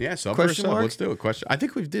sub? Yeah, sub Question for a sub. mark? Let's do a question. I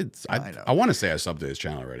think we did. I know. I want to say I subbed to his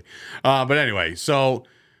channel already. But anyway, so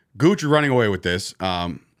Gooch running away with this.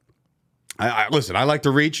 Listen, I like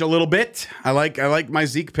to reach a little bit. I like my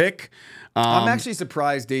Zeke pick. I'm actually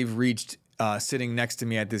surprised Dave reached sitting next to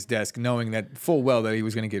me at this desk, knowing that full well that he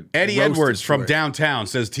was going to get Eddie roasted Edwards from for it. downtown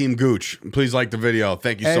says Team Gooch. Please like the video.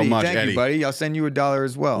 Thank you so Eddie, much, thank Eddie. you, buddy. I'll send you $1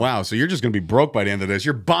 as well. Wow, so you're just going to be broke by the end of this.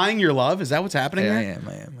 You're buying your love? Is that what's happening Yeah, here?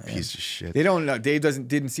 I am. Piece of shit. They don't know. Dave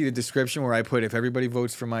didn't see the description where I put, if everybody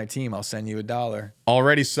votes for my team, I'll send you $1.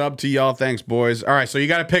 Already subbed to y'all. Thanks, boys. All right, so you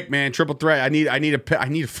got to pick, man. Triple threat. I need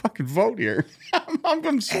a fucking vote here.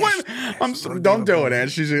 I'm sweating. Don't do it,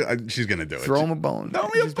 Ed. She's gonna do it. Throw him a bone. Throw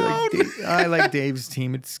me a Just be like, bone. I like Dave's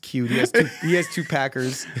team. It's cute. He has 2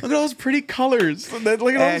 Packers. Look at those pretty colors. Look at all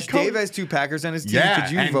those Ash, colors. Dave has 2 Packers on his team. Yeah,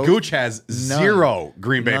 Could you and vote? Gooch has 0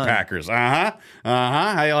 Green Bay None. Packers. How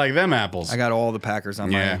you like them apples? I got all the Packers on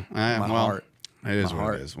my heart. It is My what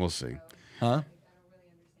heart. it is. We'll see. Huh?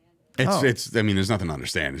 It's. I mean, there's nothing to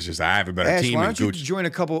understand. It's just I have a better Ash, team. why And don't you Gooch. join a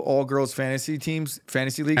couple all-girls fantasy leagues,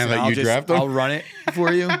 And let you draft them? I'll run it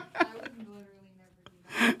for you.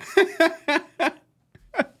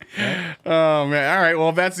 Oh man! All right. Well,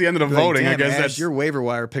 if that's the end of the voting, Damn, I guess Ash, that's your waiver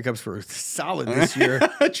wire pickups were solid this year.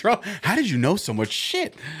 How did you know so much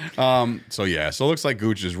shit? So it looks like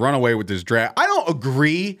Gooch has run away with this draft. I don't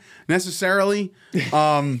agree necessarily.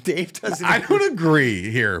 Dave doesn't. I don't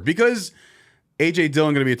agree here because AJ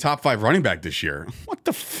Dillon going to be a top 5 running back this year. What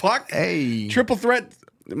the fuck? Hey, Triple threat.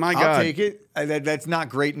 My God. I'll take it. That's not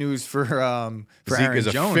great news for Zeke Aaron is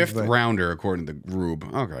a Jones, 5th but- rounder according to Rube.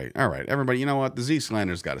 Okay, all right, everybody. You know what? The Zeke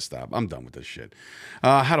slander's got to stop. I'm done with this shit.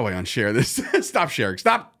 How do I unshare this? Stop sharing.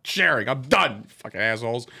 Stop sharing. I'm done. Fucking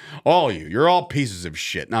assholes. All of you. You're all pieces of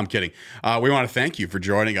shit. No, I'm kidding. We want to thank you for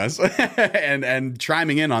joining us and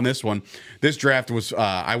chiming in on this one. This draft was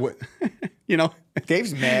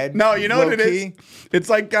Dave's mad. No, you know what it low-key. is? It's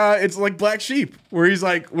like Black Sheep, where he's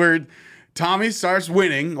like, Tommy starts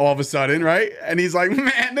winning all of a sudden, right? And he's like,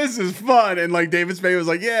 man, this is fun. And like David Spade was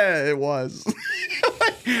like, yeah, it was.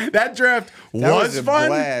 That draft was fun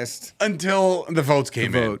blast. Until the votes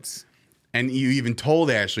came in. And you even told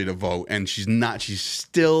Ashley to vote, and she's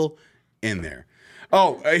still in there.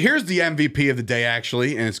 Oh, here's the MVP of the day,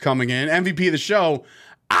 actually, and it's coming in. MVP of the show,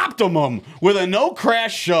 Optimum, with a no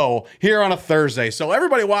crash show here on a Thursday. So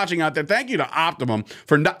everybody watching out there, thank you to Optimum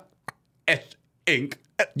for not Inc.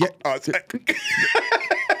 Yeah.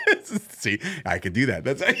 See, I could do that.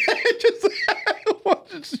 That's just.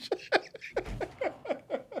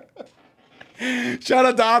 Shout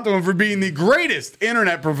out to Optimum for being the greatest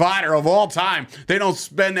internet provider of all time. They don't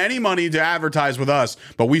spend any money to advertise with us,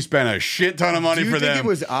 but we spend a shit ton of money for them. Do you think it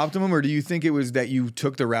was Optimum, or do you think it was that you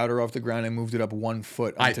took the router off the ground and moved it up 1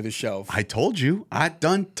 foot onto the shelf? I told you. I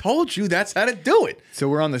done told you that's how to do it. So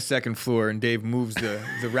we're on the second floor, and Dave moves the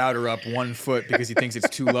router up 1 foot because he thinks it's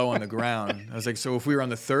too low on the ground. I was like, so if we were on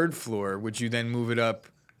the third floor, would you then move it up?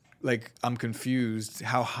 Like, I'm confused.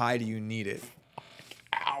 How high do you need it?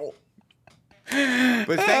 Ow.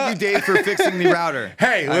 But thank you, Dave, for fixing the router.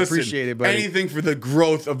 Hey, listen, I appreciate it, buddy. Anything for the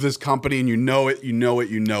growth of this company, and you know it.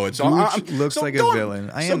 So looks like a villain.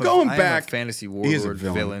 I am a fantasy warlord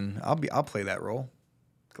villain. I'll play that role.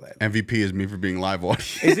 Glad. MVP is me for being live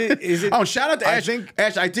audience. Is it? Oh, shout out to Ash.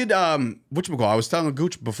 Ash, I did. Whatchamacallit? I was telling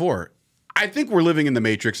Gooch before. I think we're living in the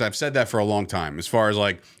Matrix. I've said that for a long time. As far as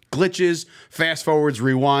like glitches, fast forwards,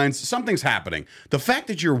 rewinds, something's happening. The fact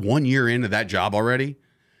that you're 1 year into that job already.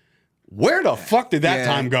 Where the fuck did that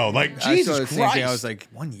time go? Like, Jesus Christ. I was like,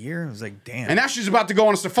 1 year? I was like, damn. And now she's about to go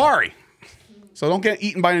on a safari. So don't get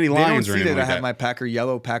eaten by any lions or anything like that. I have my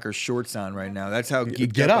yellow Packer shorts on right now. That's how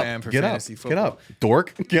geeked up I am for fantasy football. Get up.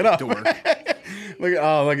 Dork. Get up. Dork.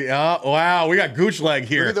 Wow. We got Gooch leg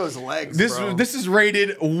here. Look at those legs, bro. This is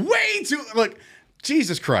rated way too... Look,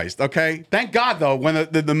 Jesus Christ, okay? Thank God, though, when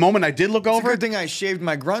the moment I did look over... It's a good thing I shaved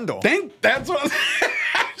my grundle. That's what...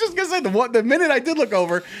 Just gonna say the minute I did look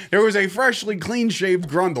over, there was a freshly clean shaved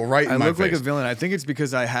grundle right in my face. I look like a villain. I think it's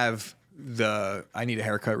because I need a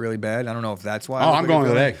haircut really bad. I don't know if that's why. I'm going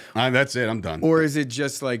today. That's it. I'm done. Or is it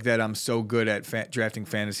just like that? I'm so good at drafting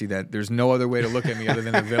fantasy that there's no other way to look at me other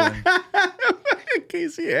than a villain.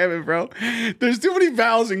 Casey Hammond, bro. There's too many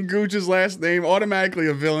vowels in Gooch's last name. Automatically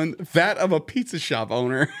a villain. That of a pizza shop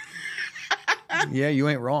owner. Yeah, you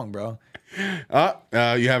ain't wrong, bro. You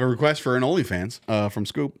have a request for an OnlyFans from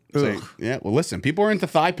Scoop. Yeah, well, listen, people are into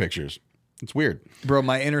thigh pictures. It's weird. Bro,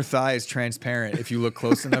 my inner thigh is transparent. If you look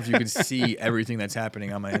close enough, you can see everything that's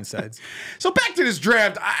happening on my insides. So back to this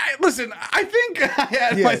draft. I think I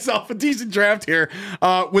had myself a decent draft here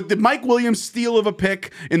with the Mike Williams steal of a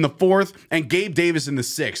pick in the 4th and Gabe Davis in the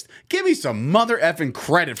 6th. Give me some mother effing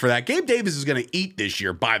credit for that. Gabe Davis is going to eat this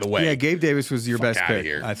year, by the way. Yeah, Gabe Davis was your best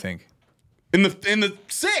pick, I think. In the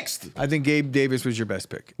 6th. I think Gabe Davis was your best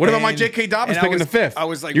pick. What about my J.K. Dobbins pick in the 5th? I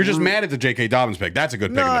was like, you're just mad at the J.K. Dobbins pick. That's a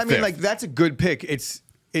good pick in the 5th. No, I mean, like, that's a good pick. It's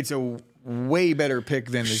a way better pick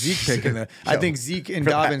than the Zeke pick. I think Zeke and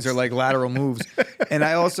Dobbins are like lateral moves. And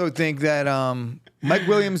I also think that Mike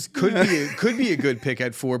Williams could be a good pick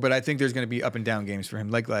at 4, but I think there's going to be up and down games for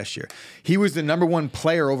him like last year. He was the #1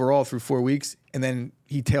 player overall through 4 weeks, and then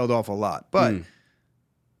he tailed off a lot. But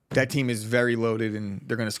that team is very loaded, and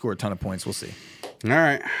they're going to score a ton of points. We'll see. All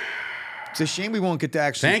right. It's a shame we won't get to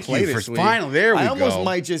actually play this league. Finally, there we go. I almost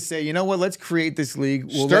might just say, you know what? Let's create this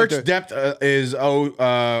league. Sturch depth is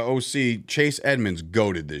OC. Chase Edmonds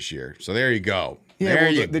goated this year. So there you go. Yeah, there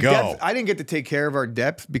you go. Depth, I didn't get to take care of our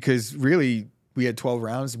depth because really we had 12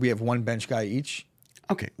 rounds. We have one bench guy each.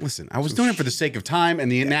 Okay, listen. I was doing it for the sake of time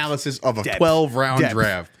and the analysis of a 12-round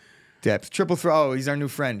draft. Depth. Triple threat. Oh, he's our new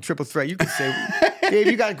friend. Triple threat. You can say, Dave,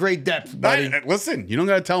 you got great depth, buddy. Listen, you don't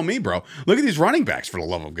got to tell me, bro. Look at these running backs, for the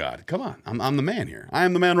love of God. Come on. I'm the man here. I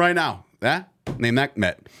am the man right now. Name that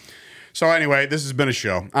Met. So anyway, this has been a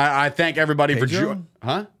show. I thank everybody for joining.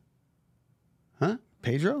 Huh?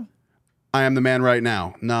 Pedro? I am the man right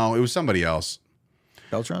now. No, it was somebody else.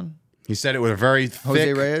 Beltran? He said it with a very thick...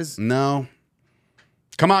 Jose Reyes? No.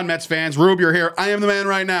 Come on, Mets fans. Rube, you're here. I am the man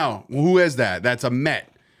right now. Who is that? That's a Met.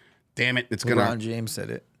 Damn it. LeBron James said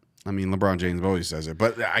it. I mean, LeBron James always says it,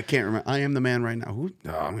 but I can't remember. I am the man right now.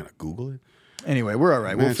 I'm going to Google it. Anyway, we're all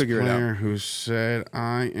right. We'll figure it out. Who said,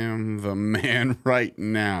 I am the man right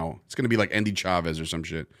now? It's going to be like Andy Chavez or some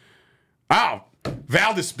shit. Oh,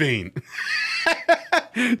 Valdespine.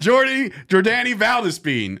 Jordani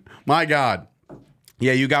Valdespine. My God.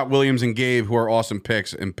 Yeah, you got Williams and Gabe, who are awesome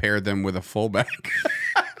picks, and paired them with a fullback.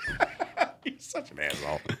 He's such an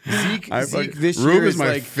asshole. Zeke this Rube year is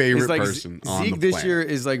my favorite person on the planet. Zeke this year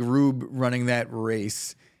is like Rube running that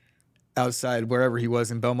race. outside wherever he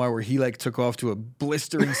was in Belmar, where he like took off to a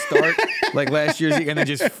blistering start like last year's, and then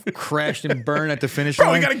just crashed and burned at the finish line.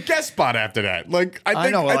 Bro, he got a guest spot after that. Like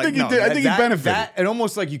I think he did. I think he benefited. That, and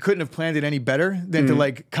almost like you couldn't have planned it any better than to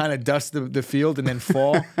like kind of dust the field and then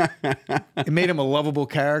fall. It made him a lovable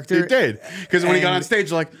character. It did, because when he got on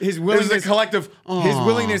stage, like his willingness, it was a collective. His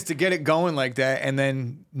willingness to get it going like that and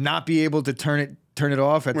then not be able to turn it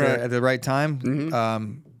off at the right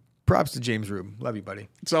time. Props to James Rube. Love you, buddy.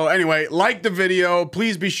 So anyway, like the video.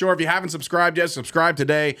 Please be sure, if you haven't subscribed yet, subscribe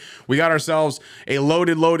today. We got ourselves a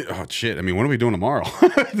loaded. Oh, shit. I mean, what are we doing tomorrow?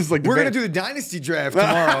 This is like we're going to do the Dynasty Draft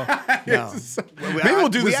tomorrow. No. Maybe we'll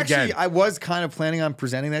do this again. I was kind of planning on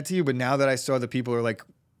presenting that to you, but now that I saw the people are like,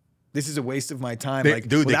 this is a waste of my time. They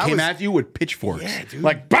came at you with pitchfuls. Yeah, dude.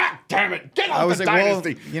 Like, bah, damn it. Get off the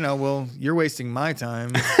Dynasty. Well, you're wasting my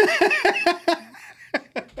time.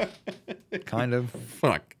 Kind of.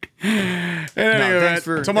 Fuck.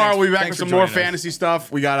 Tomorrow we'll be back with some more fantasy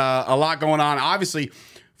stuff. We got a lot going on. Obviously,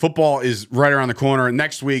 football is right around the corner.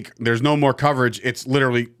 Next week, there's no more coverage. It's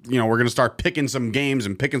literally, we're going to start picking some games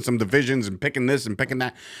and picking some divisions and picking this and picking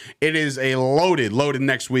that. It is a loaded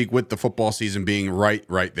next week with the football season being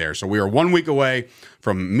right there. So we are 1 week away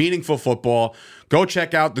from meaningful football. Go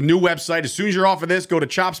check out the new website. As soon as you're off of this, go to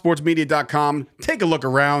chopsportsmedia.com. Take a look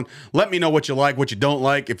around. Let me know what you like, what you don't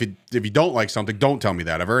like. If you don't like something, don't tell me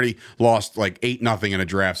that. I've already lost like 8-0 in a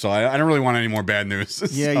draft, so I don't really want any more bad news.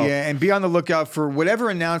 Yeah. And be on the lookout for whatever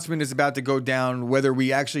announcement is about to go down, whether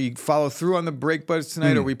we actually follow through on the break buds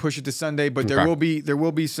tonight or we push it to Sunday. But there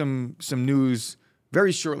will be some news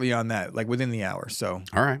very shortly on that, like within the hour. So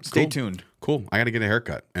all right, stay tuned. Cool. I got to get a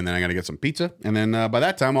haircut, and then I got to get some pizza, and then by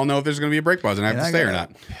that time, I'll know if there's going to be a break buzz and I have to stay or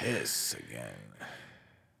not. Piss again.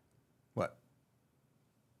 What?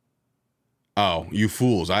 Oh, you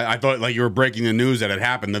fools! I thought like you were breaking the news that had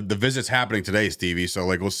happened. The visit's happening today, Stevie. So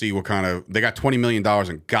like we'll see what kind of they got $20 million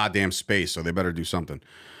in goddamn space, so they better do something.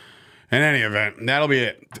 In any event, that'll be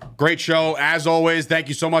it. Great show, as always. Thank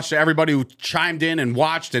you so much to everybody who chimed in and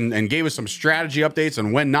watched and gave us some strategy updates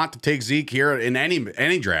on when not to take Zeke here in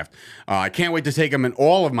any draft. I can't wait to take him in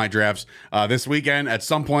all of my drafts this weekend at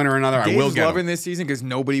some point or another. Dave's I will get loving him. this season because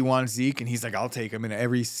nobody wants Zeke, and he's like, I'll take him in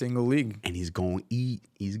every single league. And he's going to eat.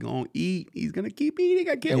 He's going to eat. He's going to keep eating.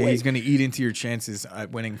 I can't wait. He's He's going to eat into your chances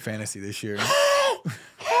at winning fantasy this year. Where's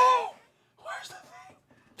the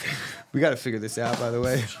thing? We got to figure this out, by the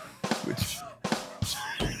way.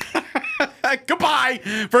 Goodbye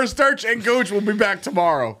for Sturch and Gooch. We'll be back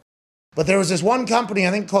tomorrow. But there was this one company,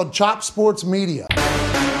 I think, called Chop Sports Media.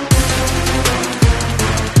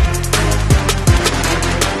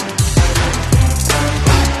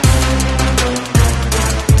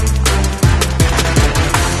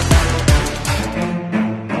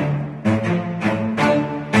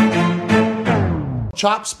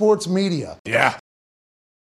 Chop Sports Media. Yeah.